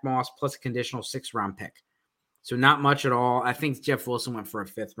Zach Moss plus a conditional 6th-round pick. So not much at all. I think Jeff Wilson went for a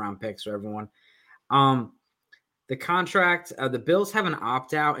 5th-round pick, so everyone. The contract, the Bills have an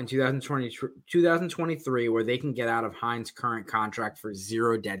opt-out in 2023 where they can get out of Hines' current contract for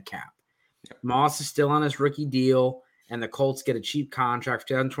 0 dead cap. Yep. Moss is still on his rookie deal, and the Colts get a cheap contract for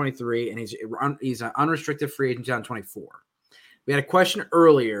 2023, and he's an unrestricted free agent in 2024. We had a question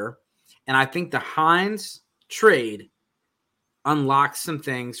earlier, and I think the Hines trade unlocks some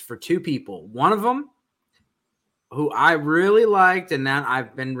things for 2 people. One of them, who I really liked and that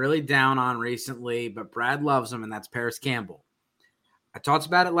I've been really down on recently, but Brad loves him, and that's Paris Campbell. I talked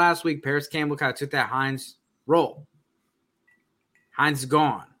about it last week. Paris Campbell kind of took that Hines role. Hines is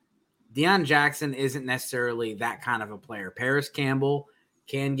gone. Deion Jackson isn't necessarily that kind of a player. Paris Campbell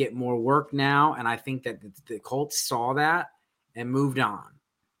can get more work now, and I think that the Colts saw that and moved on.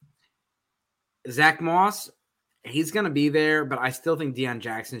 Zach Moss, he's going to be there, but I still think Deion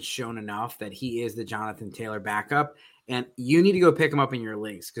Jackson's shown enough that he is the Jonathan Taylor backup, and you need to go pick him up in your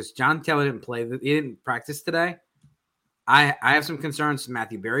leagues because Jonathan Taylor didn't play. He didn't practice today. I have some concerns.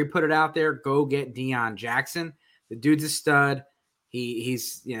 Matthew Berry put it out there. Go get Deion Jackson. The dude's a stud.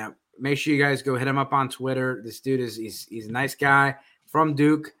 He's make sure you guys go hit him up on Twitter. This dude he's a nice guy from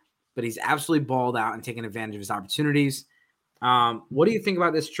Duke, but he's absolutely balled out and taking advantage of his opportunities. What do you think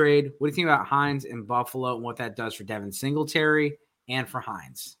about this trade? What do you think about Hines in Buffalo and what that does for Devin Singletary and for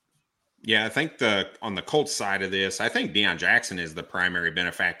Hines? Yeah, I think on the Colts side of this, I think Deion Jackson is the primary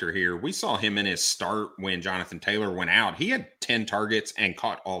benefactor here. We saw him in his start when Jonathan Taylor went out. He had 10 targets and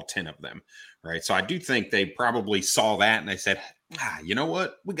caught all 10 of them, right? So I do think they probably saw that and they said, you know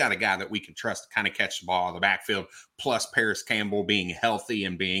what? We got a guy that we can trust to kind of catch the ball in the backfield, plus Paris Campbell being healthy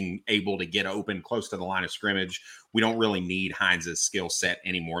and being able to get open close to the line of scrimmage. We don't really need Hines' skill set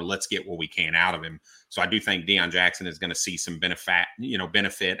anymore. Let's get what we can out of him. So I do think Deion Jackson is going to see some benefit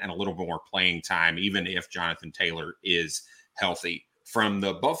and a little bit more playing time, even if Jonathan Taylor is healthy. From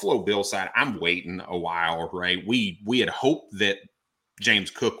the Buffalo Bills side, I'm waiting a while, right? We had hoped that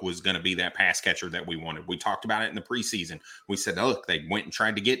James Cook was going to be that pass catcher that we wanted. We talked about it in the preseason. We said, look, they went and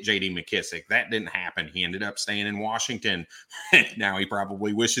tried to get J.D. McKissick. That didn't happen. He ended up staying in Washington. Now he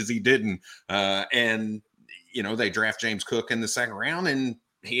probably wishes he didn't. They draft James Cook in the 2nd round, and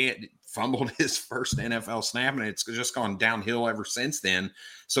he had fumbled his first NFL snap, and it's just gone downhill ever since then.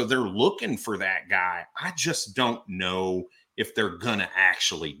 So they're looking for that guy. I just don't know if they're going to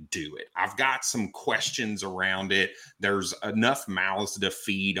actually do it. I've got some questions around it. There's enough mouths to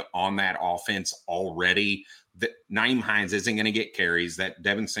feed on that offense already that Nyheim Hines isn't going to get carries, that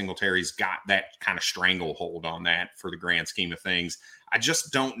Devin Singletary's got that kind of stranglehold on that for the grand scheme of things. I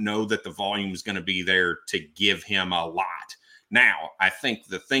just don't know that the volume is going to be there to give him a lot. Now, I think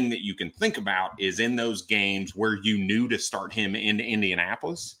the thing that you can think about is in those games where you knew to start him into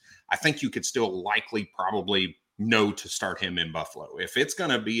Indianapolis, I think you could still probably know to start him in Buffalo. If it's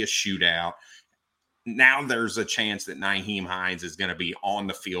going to be a shootout, now there's a chance that Nyheim Hines is going to be on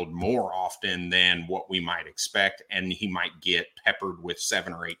the field more often than what we might expect, and he might get peppered with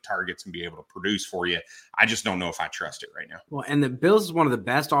 7 or 8 targets and be able to produce for you. I just don't know if I trust it right now. Well, and the Bills is one of the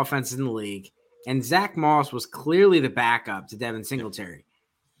best offenses in the league, and Zach Moss was clearly the backup to Devin Singletary.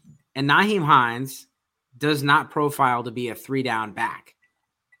 And Nyheim Hines does not profile to be a 3-down back.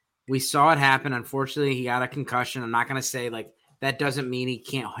 We saw it happen. Unfortunately, he got a concussion. I'm not going to say that doesn't mean he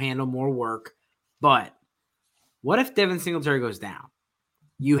can't handle more work. But what if Devin Singletary goes down?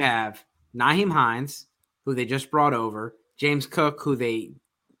 You have Nyheim Hines, who they just brought over, James Cook, who they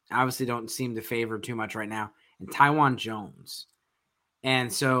obviously don't seem to favor too much right now, and Tywan Jones.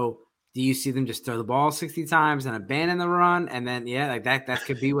 And so do you see them just throw the ball 60 times and abandon the run? And then, that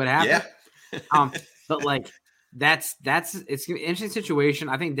could be what happens. Yeah. But it's an interesting situation.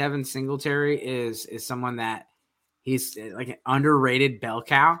 I think Devin Singletary is someone that he's like an underrated bell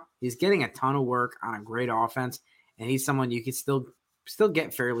cow. He's getting a ton of work on a great offense, and he's someone you can still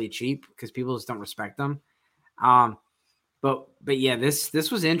get fairly cheap because people just don't respect him. But yeah,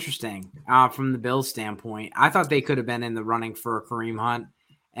 this was interesting from the Bills' standpoint. I thought they could have been in the running for a Kareem Hunt,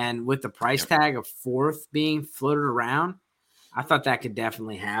 and with the price tag of 4th being floated around, I thought that could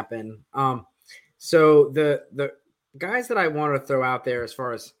definitely happen. So the guys that I want to throw out there as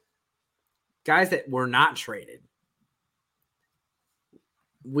far as guys that were not traded,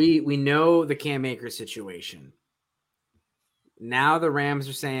 we know the Cam Akers situation. Now the Rams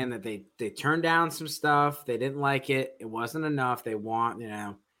are saying that they turned down some stuff. They didn't like it. It wasn't enough. They want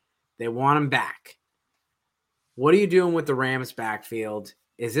him back. What are you doing with the Rams backfield?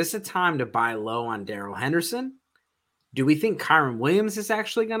 Is this a time to buy low on Darrell Henderson? Do we think Kyren Williams is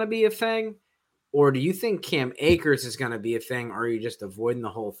actually going to be a thing? Or do you think Cam Akers is going to be a thing? Or are you just avoiding the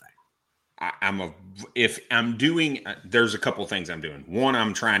whole thing? There's a couple things I'm doing. One,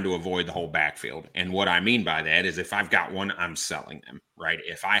 I'm trying to avoid the whole backfield. And what I mean by that is if I've got one, I'm selling them, right?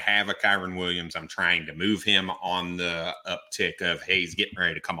 If I have a Kyren Williams, I'm trying to move him on the uptick of, hey, he's getting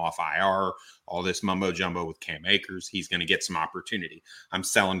ready to come off IR, all this mumbo jumbo with Cam Akers. He's going to get some opportunity. I'm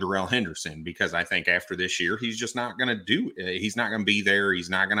selling Darrell Henderson because I think after this year, he's just not going to he's not going to be there.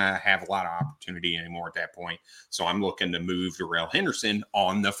 He's not going to have a lot of opportunity anymore at that point. So I'm looking to move Darrell Henderson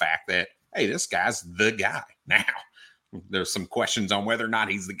on the fact that, hey, this guy's the guy. Now, there's some questions on whether or not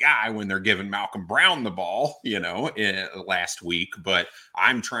he's the guy when they're giving Malcolm Brown the ball, last week. But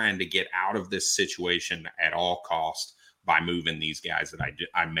I'm trying to get out of this situation at all costs by moving these guys that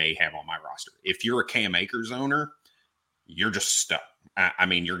I may have on my roster. If you're a Cam Akers owner, you're just stuck. I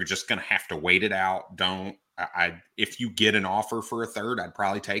mean, you're just going to have to wait it out. If you get an offer for a third, I'd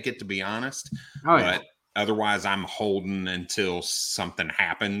probably take it, to be honest. Oh, yeah. But otherwise, I'm holding until something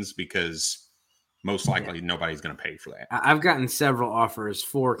happens because most likely nobody's going to pay for that. I've gotten several offers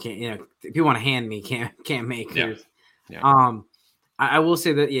for if you want to hand me Cam Akers. Yeah. I will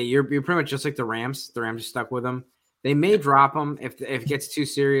say that you're pretty much just like the Rams. The Rams are stuck with him. They may drop him if it gets too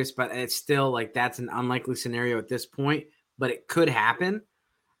serious, but it's still like that's an unlikely scenario at this point. But it could happen.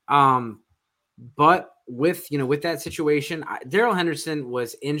 But with that situation, Darrell Henderson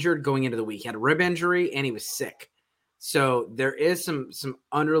was injured going into the week. He had a rib injury and he was sick. So there is some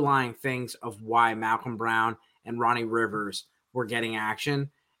underlying things of why Malcolm Brown and Ronnie Rivers were getting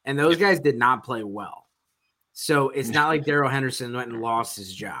action. And those guys did not play well. So it's not like Darrell Henderson went and lost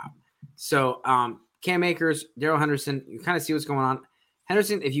his job. So Cam Akers, Darrell Henderson, you kind of see what's going on.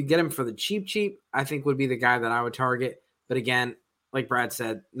 Henderson, if you get him for the cheap, I think would be the guy that I would target. But again, like Brad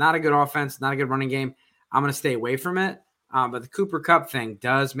said, not a good offense, not a good running game. I'm going to stay away from it. But the Cooper Kupp thing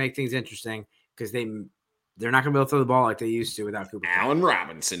does make things interesting because they're not going to be able to throw the ball like they used to without Cooper Kupp. Allen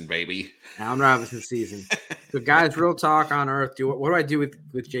Robinson, baby. Allen Robinson season. So, guys, real talk on earth. What do I do with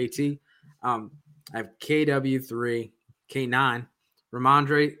JT? I have KW3, K9,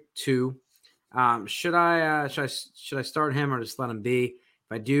 Ramondre 2. Should I start him or just let him be?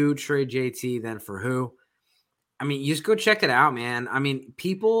 If I do trade JT, then for who? I mean, you just go check it out, man. I mean,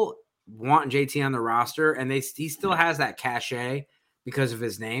 people want JT on the roster, and he still has that cachet because of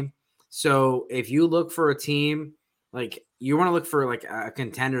his name. So if you look for a team, like you want to look for like a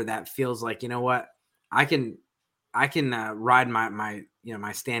contender that feels like, you know what, I can ride my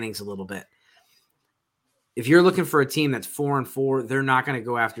standings a little bit. If you're looking for a team that's 4-4, they're not going to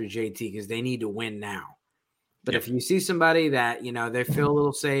go after JT because they need to win now. But if you see somebody that, they feel a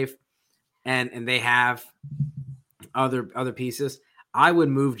little safe and they have other pieces, I would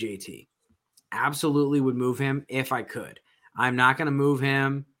move JT. Absolutely would move him if I could. I'm not going to move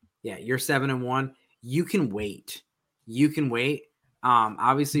him. Yeah, you're 7-1. You can wait.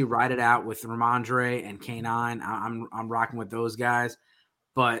 Obviously ride it out with Ramondre and K9. I'm rocking with those guys,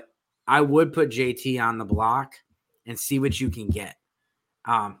 but I would put JT on the block and see what you can get.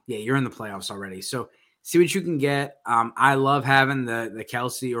 You're in the playoffs already, so see what you can get. I love having the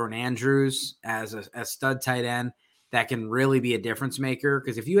Kelsey or an Andrews as a stud tight end that can really be a difference maker.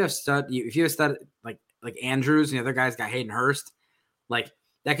 Because if you have stud like Andrews and the other guys got Hayden Hurst, like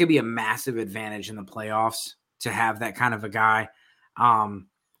that could be a massive advantage in the playoffs to have that kind of a guy.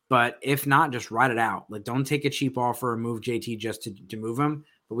 But if not, just ride it out. Like don't take a cheap offer and move JT just to move him.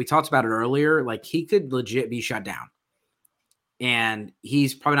 But we talked about it earlier. Like he could legit be shut down, and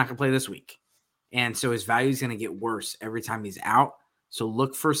he's probably not going to play this week. And so his value is going to get worse every time he's out. So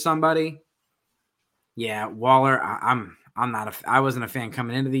look for somebody. Yeah, Waller, I wasn't a fan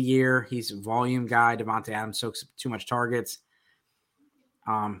coming into the year. He's a volume guy. Devontae Adams soaks too much targets.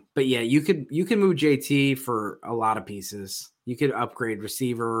 But yeah, you can move JT for a lot of pieces. You could upgrade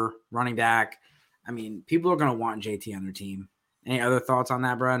receiver, running back. I mean, people are going to want JT on their team. Any other thoughts on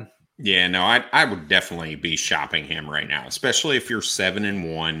that, Brad? Yeah, no, I would definitely be shopping him right now, especially if you're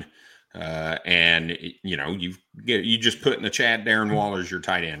 7-1, and you just put in the chat Darren Waller's your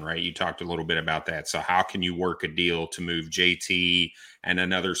tight end, right? You talked a little bit about that. So how can you work a deal to move JT and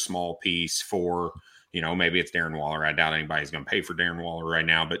another small piece for? Maybe it's Darren Waller. I doubt anybody's going to pay for Darren Waller right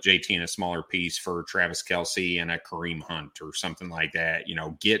now, but JT and a smaller piece for Travis Kelce and a Kareem Hunt or something like that.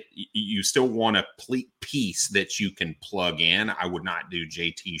 You still want a piece that you can plug in. I would not do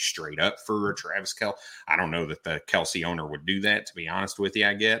JT straight up for a Travis Kelce. I don't know that the Kelce owner would do that, to be honest with you,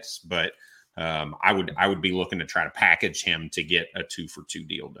 I guess, but I would be looking to try to package him to get a 2-for-2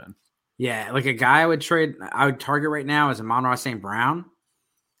 deal done. Yeah, like a guy I would target right now is Amon-Ra St. Brown.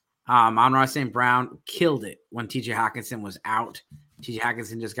 Amon-Ra St. Brown killed it when TJ Hockenson was out. TJ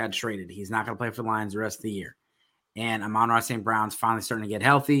Hockenson just got traded. He's not going to play for the Lions the rest of the year. And Amon-Ra St. Brown's finally starting to get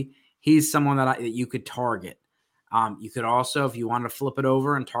healthy. He's someone that you could target. You could also, if you want to flip it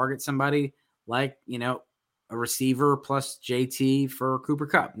over and target somebody like, a receiver plus JT for Cooper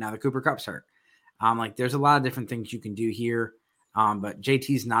Kupp. Now the Cooper Kupp's hurt. There's a lot of different things you can do here. But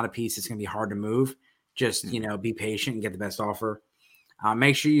JT's not a piece that's going to be hard to move. Just, be patient and get the best offer.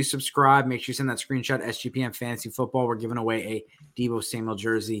 Make sure you subscribe. Make sure you send that screenshot. SGPN Fantasy Football. We're giving away a Deebo Samuel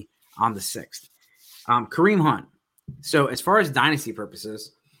jersey on the 6th. Kareem Hunt. So as far as dynasty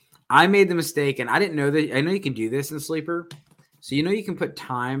purposes, I made the mistake, and I didn't know that. I know you can do this in Sleeper. So you can put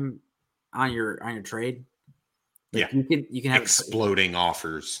time on your trade. Yeah, you can have exploding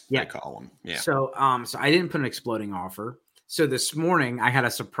offers. Yeah, I call them. Yeah. So I didn't put an exploding offer. So this morning I had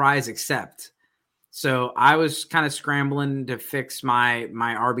a surprise accept. So I was kind of scrambling to fix my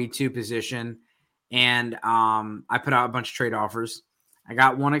RB2 position, and I put out a bunch of trade offers. I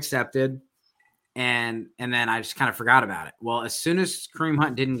got one accepted, and then I just kind of forgot about it. Well, as soon as Kareem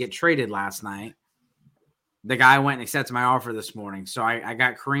Hunt didn't get traded last night, the guy went and accepted my offer this morning. So I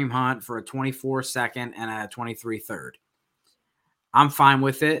got Kareem Hunt for a 24 second and a 23 third. I'm fine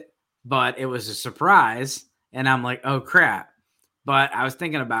with it, but it was a surprise, and I'm like, oh crap. But I was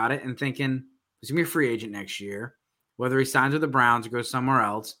thinking about it and thinking, he's going to be a free agent next year. Whether he signs with the Browns or goes somewhere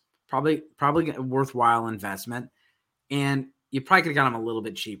else, probably a worthwhile investment. And you probably could have got him a little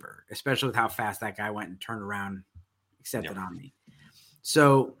bit cheaper, especially with how fast that guy went and turned around, accepted on me.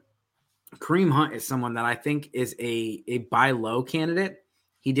 So Kareem Hunt is someone that I think is a buy low candidate.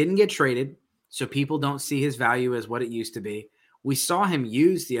 He didn't get traded, so people don't see his value as what it used to be. We saw him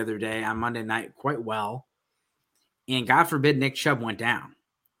used the other day on Monday night quite well. And God forbid Nick Chubb went down.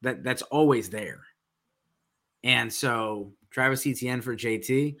 That's always there. And so Travis Etienne for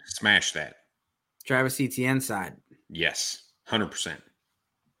JT. Smash that. Travis Etienne side. Yes, 100%.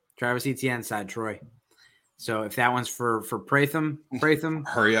 Travis Etienne side, Troy. So if that one's for Pratham.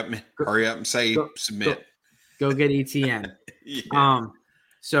 hurry up and say submit. Go get Etienne. Yeah.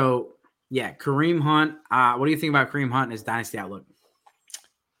 So yeah, Kareem Hunt. What do you think about Kareem Hunt and his dynasty outlook?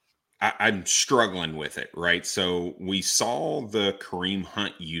 I'm struggling with it, right? So we saw the Kareem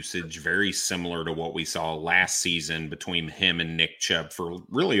Hunt usage very similar to what we saw last season between him and Nick Chubb for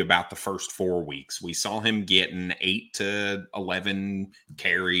really about the first 4 weeks. We saw him getting 8 to 11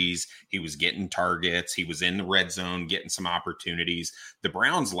 carries. He was getting targets. He was in the red zone, getting some opportunities. The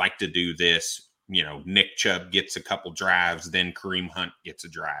Browns like to do this. Nick Chubb gets a couple drives, then Kareem Hunt gets a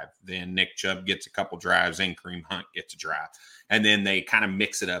drive. Then Nick Chubb gets a couple drives, and Kareem Hunt gets a drive. And then they kind of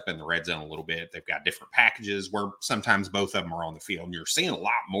mix it up in the red zone a little bit. They've got different packages where sometimes both of them are on the field. And you're seeing a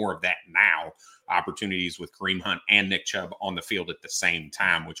lot more of that now, opportunities with Kareem Hunt and Nick Chubb on the field at the same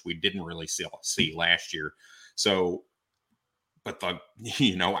time, which we didn't really see last year. So, but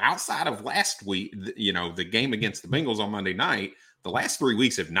outside of last week, the game against the Bengals on Monday night, the last 3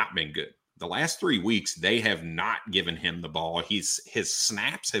 weeks have not been good. The last 3 weeks, they have not given him the ball. His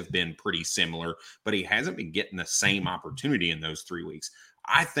snaps have been pretty similar, but he hasn't been getting the same opportunity in those 3 weeks.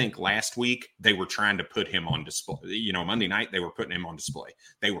 I think last week they were trying to put him on display. Monday night they were putting him on display.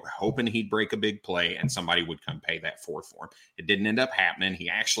 They were hoping he'd break a big play and somebody would come pay that for him. It didn't end up happening. He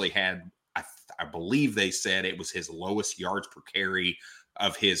actually had, I believe they said it was his lowest yards per carry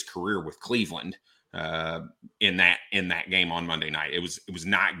of his career with Cleveland. In that game on Monday night, it was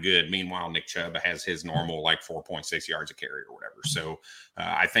not good. Meanwhile, Nick Chubb has his normal 4.6 yards a carry or whatever. So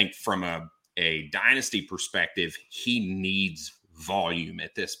I think from a dynasty perspective, he needs volume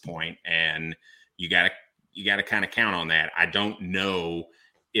at this point, and you got to kind of count on that. I don't know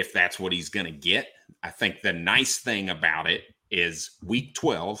if that's what he's going to get. I think the nice thing about it is week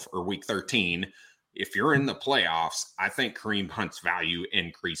 12 or week 13. if you're in the playoffs, I think Kareem Hunt's value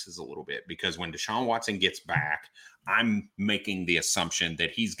increases a little bit because when Deshaun Watson gets back, I'm making the assumption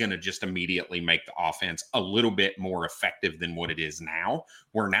that he's going to just immediately make the offense a little bit more effective than what it is now,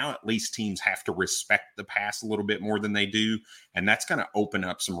 where now at least teams have to respect the pass a little bit more than they do. And that's going to open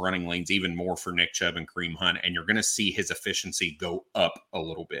up some running lanes even more for Nick Chubb and Kareem Hunt. And you're going to see his efficiency go up a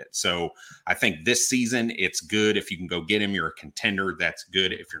little bit. So I think this season, it's good. If you can go get him, you're a contender. That's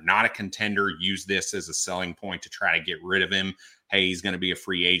good. If you're not a contender, use this as a selling point to try to get rid of him. Hey, he's going to be a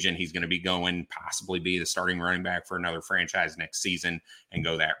free agent. He's going to be going, possibly be the starting running back for another franchise next season and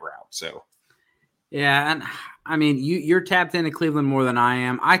go that route. So, yeah. And I mean, you're tapped into Cleveland more than I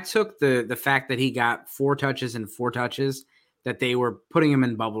am. I took the fact that he got 4 touches and 4 touches, that they were putting him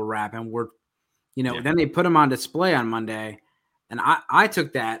in bubble wrap and then they put him on display on Monday. And I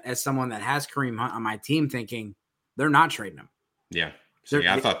took that as someone that has Kareem Hunt on my team thinking they're not trading him. Yeah. See,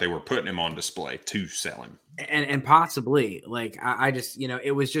 I thought they were putting him on display to sell him. And possibly, like, I just,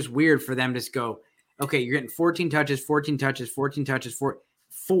 it was just weird for them to just go, okay, you're getting 14 touches, 4,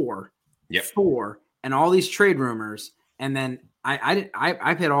 Yep. 4, and all these trade rumors. And then I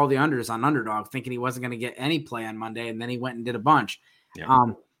hit all the unders on Underdog thinking he wasn't going to get any play on Monday. And then he went and did a bunch. Yep.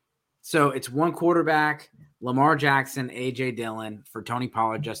 So it's one quarterback, Lamar Jackson, A.J. Dillon for Tony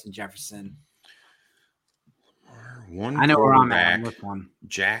Pollard, Justin Jefferson. I know where I'm at on this one.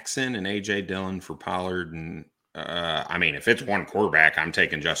 Jackson and A.J. Dillon for Pollard. And I mean, if it's one quarterback, I'm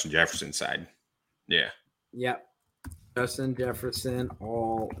taking Justin Jefferson's side. Yeah. Yep. Justin Jefferson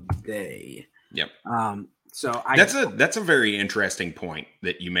all day. Yep. So that's a very interesting point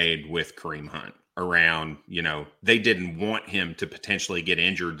that you made with Kareem Hunt around, they didn't want him to potentially get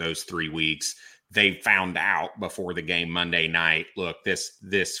injured those 3 weeks. They found out before the game Monday night, look, this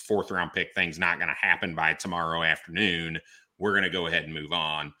 4th round pick thing's not going to happen by tomorrow afternoon. We're going to go ahead and move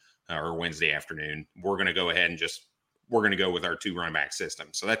on, or Wednesday afternoon. We're going to go ahead and we're going to go with our 2 running back system.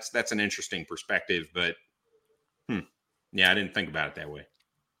 So that's an interesting perspective, but yeah, I didn't think about it that way.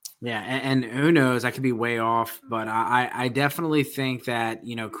 Yeah, and who knows? I could be way off, but I definitely think that,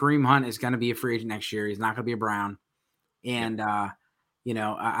 Kareem Hunt is going to be a free agent next year. He's not going to be a Brown. And,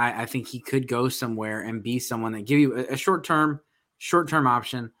 I think he could go somewhere and be someone that give you a short-term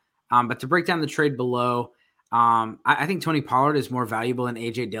option. But to break down the trade below, I think Tony Pollard is more valuable than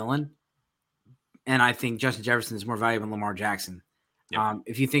A.J. Dillon. And I think Justin Jefferson is more valuable than Lamar Jackson. Yep.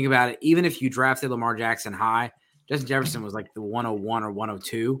 If you think about it, even if you drafted Lamar Jackson high, Justin Jefferson was like the 101 or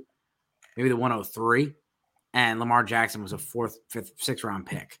 102, maybe the 103. And Lamar Jackson was a 4th, 5th, 6th round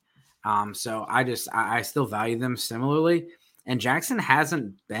pick. So I still value them similarly. And Jackson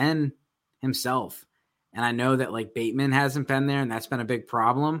hasn't been himself. And I know that like Bateman hasn't been there, and that's been a big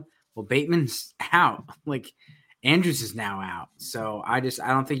problem. Well, Bateman's out. Like Andrews is now out. So I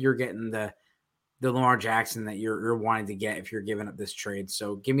don't think you're getting the Lamar Jackson that you're wanting to get if you're giving up this trade.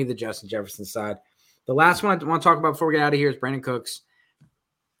 So give me the Justin Jefferson side. The last one I want to talk about before we get out of here is Brandon Cooks.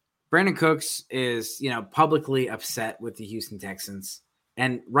 Brandon Cooks is, publicly upset with the Houston Texans,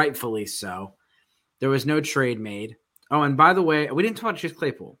 and rightfully so. There was no trade made. Oh, and by the way, we didn't talk about Chase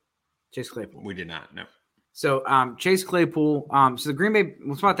Claypool. We did not, no. So Chase Claypool, so the Green Bay,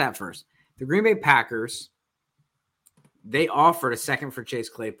 let's talk about that first. The Green Bay Packers, they offered a second for Chase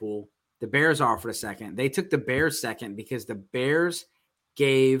Claypool. The Bears offered a second. They took the Bears second because the Bears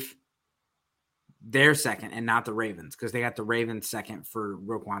gave their second and not the Ravens, because they got the Ravens second for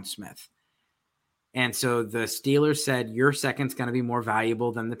Roquan Smith. And so the Steelers said, your second's going to be more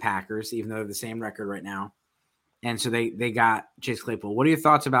valuable than the Packers, even though they're the same record right now. And so they got Chase Claypool. What are your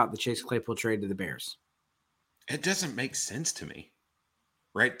thoughts about the Chase Claypool trade to the Bears? It doesn't make sense to me,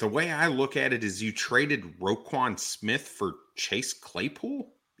 right? The way I look at it is you traded Roquan Smith for Chase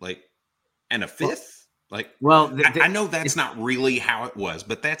Claypool, and a 5th. I know that's not really how it was,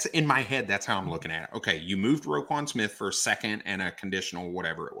 but that's in my head. That's how I'm looking at it. Okay, you moved Roquan Smith for a second and a conditional,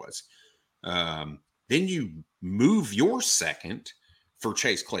 whatever it was. Then you move your second for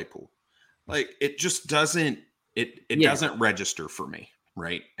Chase Claypool. It just doesn't. It doesn't register for me,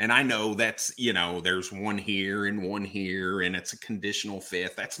 right? And I know that's, there's one here, and it's a conditional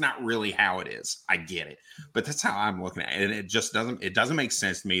 5th. That's not really how it is. I get it. But that's how I'm looking at it. And it doesn't make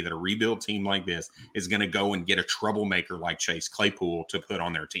sense to me that a rebuild team like this is going to go and get a troublemaker like Chase Claypool to put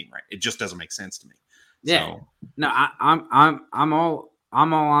on their team, right? It just doesn't make sense to me. Yeah. So. No, I'm all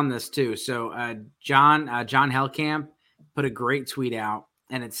on this too. So John Hellcamp put a great tweet out,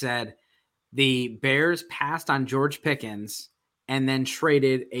 and it said, the Bears passed on George Pickens and then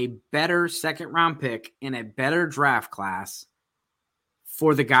traded a better 2nd round pick in a better draft class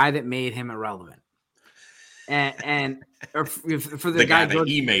for the guy that made him irrelevant. and or for the guy that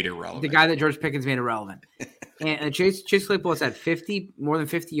he made irrelevant. The guy that George Pickens made irrelevant. And Chase Claypool has had more than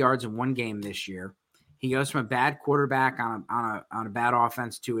 50 yards in one game this year. He goes from a bad quarterback on a bad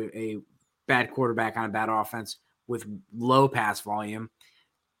offense to a bad quarterback on a bad offense with low pass volume.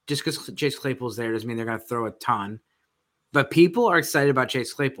 Just because Chase Claypool's there doesn't mean they're going to throw a ton. But people are excited about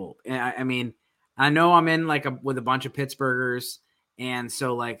Chase Claypool. I mean, I know I'm in with a bunch of Pittsburghers, and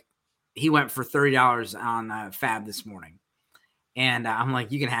so he went for $30 on Fab this morning, and I'm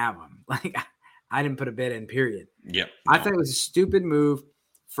like, you can have him. I didn't put a bid in, period. Yep. I thought it was a stupid move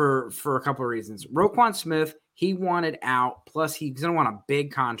for a couple of reasons. Roquan Smith, he wanted out, plus he's going to want a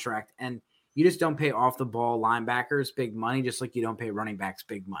big contract, and you just don't pay off the ball linebackers big money, just like you don't pay running backs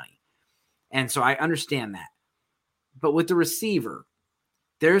big money. And so I understand that. But with the receiver,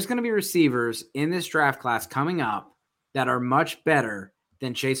 there's going to be receivers in this draft class coming up that are much better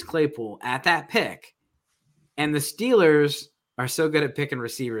than Chase Claypool at that pick. And the Steelers are so good at picking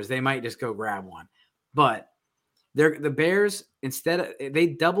receivers, they might just go grab one. But the Bears, they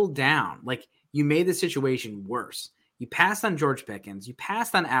doubled down. You made the situation worse. You passed on George Pickens, you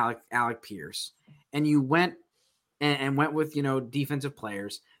passed on Alec Pierce, and you went with defensive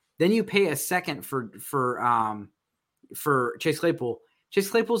players. Then you pay a second for Chase Claypool. Chase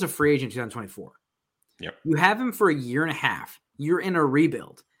Claypool's a free agent in 2024. Yep. You have him for a year and a half. You're in a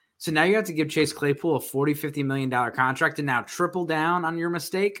rebuild. So now you have to give Chase Claypool a $40-50 million contract and now triple down on your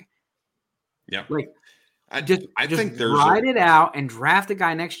mistake. Yeah. I think there's ride it out and draft a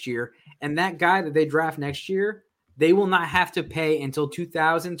guy next year. And that guy that they draft next year, they will not have to pay until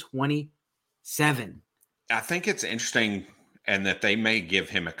 2027. I think it's interesting and that they may give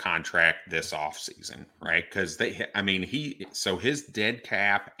him a contract this offseason, right? Because his dead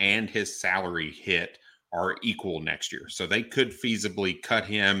cap and his salary hit are equal next year. So they could feasibly cut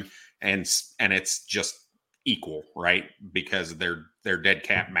him and it's just equal, right? Because their dead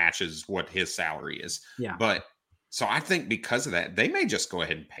cap matches what his salary is. Yeah. But so I think because of that, they may just go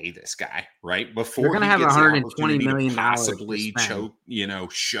ahead and pay this guy, right? Before they're going to have $120 million possibly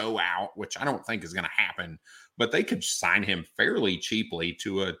show out, which I don't think is going to happen. But they could sign him fairly cheaply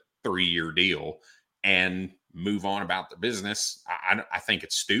to a 3-year deal and move on about the business. I think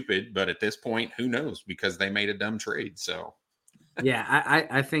it's stupid, but at this point, who knows? Because they made a dumb trade. So, yeah,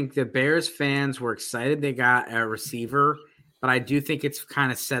 I think the Bears fans were excited they got a receiver, but I do think it's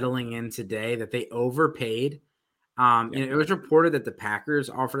kind of settling in today that they overpaid. It was reported that the Packers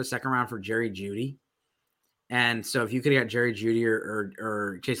offered a second round for Jerry Jeudy. And so if you could have got Jerry Jeudy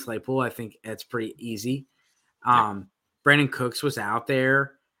or Chase Claypool, I think it's pretty easy. Brandon Cooks was out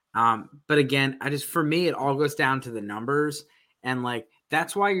there. But again, for me, it all goes down to the numbers. And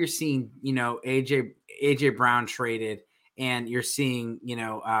that's why you're seeing, AJ Brown traded, and you're seeing,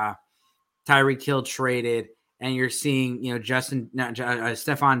 Tyreek Hill traded, and you're seeing,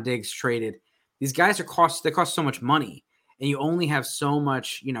 Stephon Diggs traded. These guys they cost so much money, and you only have so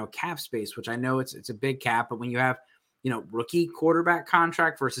much, cap space, which I know it's a big cap, but when you have, rookie quarterback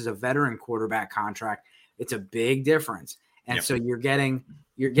contract versus a veteran quarterback contract, it's a big difference. And so you're getting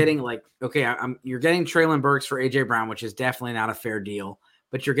you're getting Treylon Burks for AJ Brown, which is definitely not a fair deal,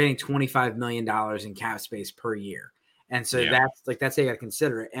 but you're getting $25 million in cap space per year. And so that's how you got to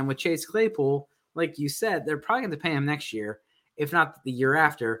consider it. And with Chase Claypool, like you said, they're probably going to pay him next year, if not the year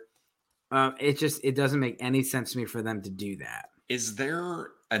after. It doesn't make any sense to me for them to do that. Is there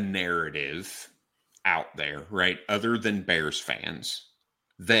a narrative out there, right, other than Bears fans,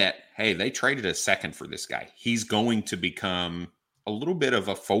 that, hey, they traded a second for this guy? He's going to become a little bit of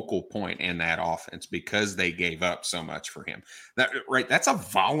a focal point in that offense because they gave up so much for him. That's a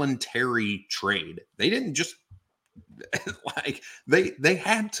voluntary trade. They didn't just they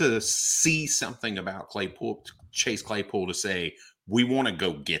had to see something about Chase Claypool to say, we want to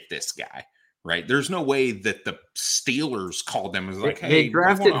go get this guy, right? There's no way that the Steelers called them and was like, hey, they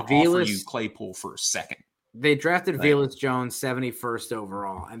drafted offer you Claypool for a second. They drafted Velus Jones 71st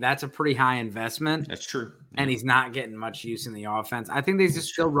overall, and that's a pretty high investment. That's true. And he's not getting much use in the offense. I think they just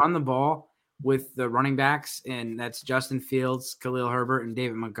still run the ball with the running backs, and that's Justin Fields, Khalil Herbert, and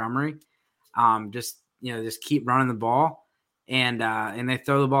David Montgomery. Just keep running the ball, and they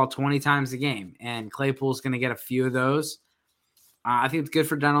throw the ball 20 times a game. And Claypool's going to get a few of those. I think it's good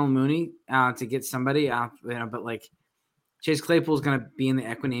for Donald Mooney to get somebody, but Chase Claypool is going to be in the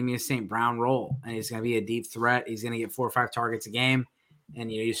Equanimeous St. Brown role, and he's going to be a deep threat. He's going to get 4 or 5 targets a game,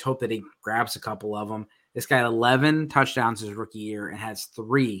 and you just hope that he grabs a couple of them. This guy had 11 touchdowns his rookie year and has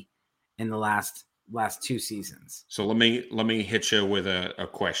 3 in the last 2 seasons. So let me hit you with a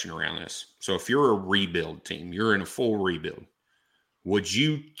question around this. So if you're a rebuild team, you're in a full rebuild, would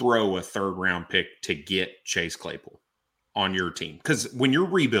you throw a 3rd-round pick to get Chase Claypool on your team? Because when you're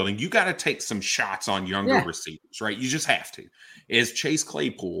rebuilding, you got to take some shots on younger receivers, right? You just have to. Is Chase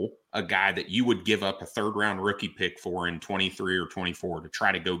Claypool a guy that you would give up a 3rd-round rookie pick for in 23 or 24 to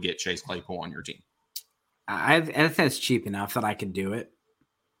try to go get Chase Claypool on your team? I think it's cheap enough that I could do it.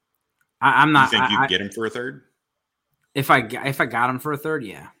 I'm not. You think you could get him for a 3rd? If I got him for a 3rd,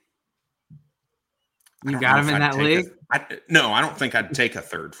 yeah. You got him in that league? No, I don't think I'd take a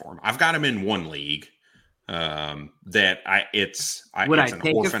 3rd for him. I've got him in one league. It's an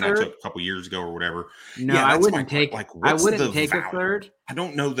orphan I took a couple years ago or whatever. No, I wouldn't take. I wouldn't take a 3rd. I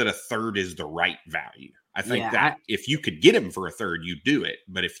don't know that a 3rd is the right value. I think that if you could get him for a 3rd, you do it.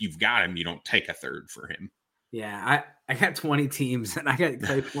 But if you've got him, you don't take a 3rd for him. Yeah, I got 20 teams and I got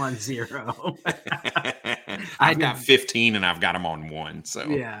Claypool on 0. I've got 15 and I've got him on 1. So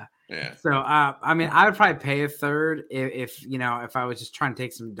yeah. So I mean, I would probably pay a 3rd if I was just trying to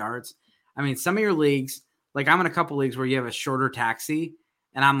take some darts. I mean, some of your leagues, like I'm in a couple leagues where you have a shorter taxi,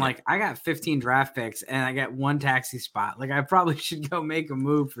 and I'm like, I got 15 draft picks and I got 1 taxi spot. Like I probably should go make a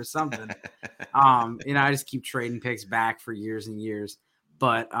move for something. I just keep trading picks back for years and years.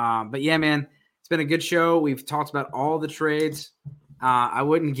 But yeah, man. It's been a good show. We've talked about all the trades. I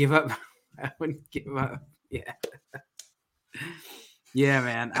wouldn't give up. Yeah. Yeah,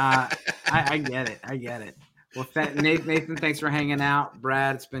 man. I get it. Well, Nathan, thanks for hanging out.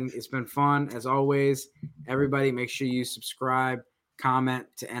 Brad, it's been fun as always. Everybody, make sure you subscribe, comment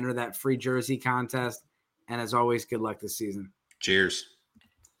to enter that free jersey contest. And as always, good luck this season. Cheers.